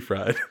Kentucky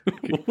Fried.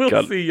 We'll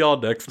God, see y'all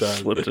next time.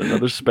 slipped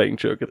another spank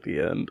joke at the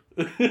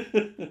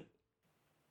end.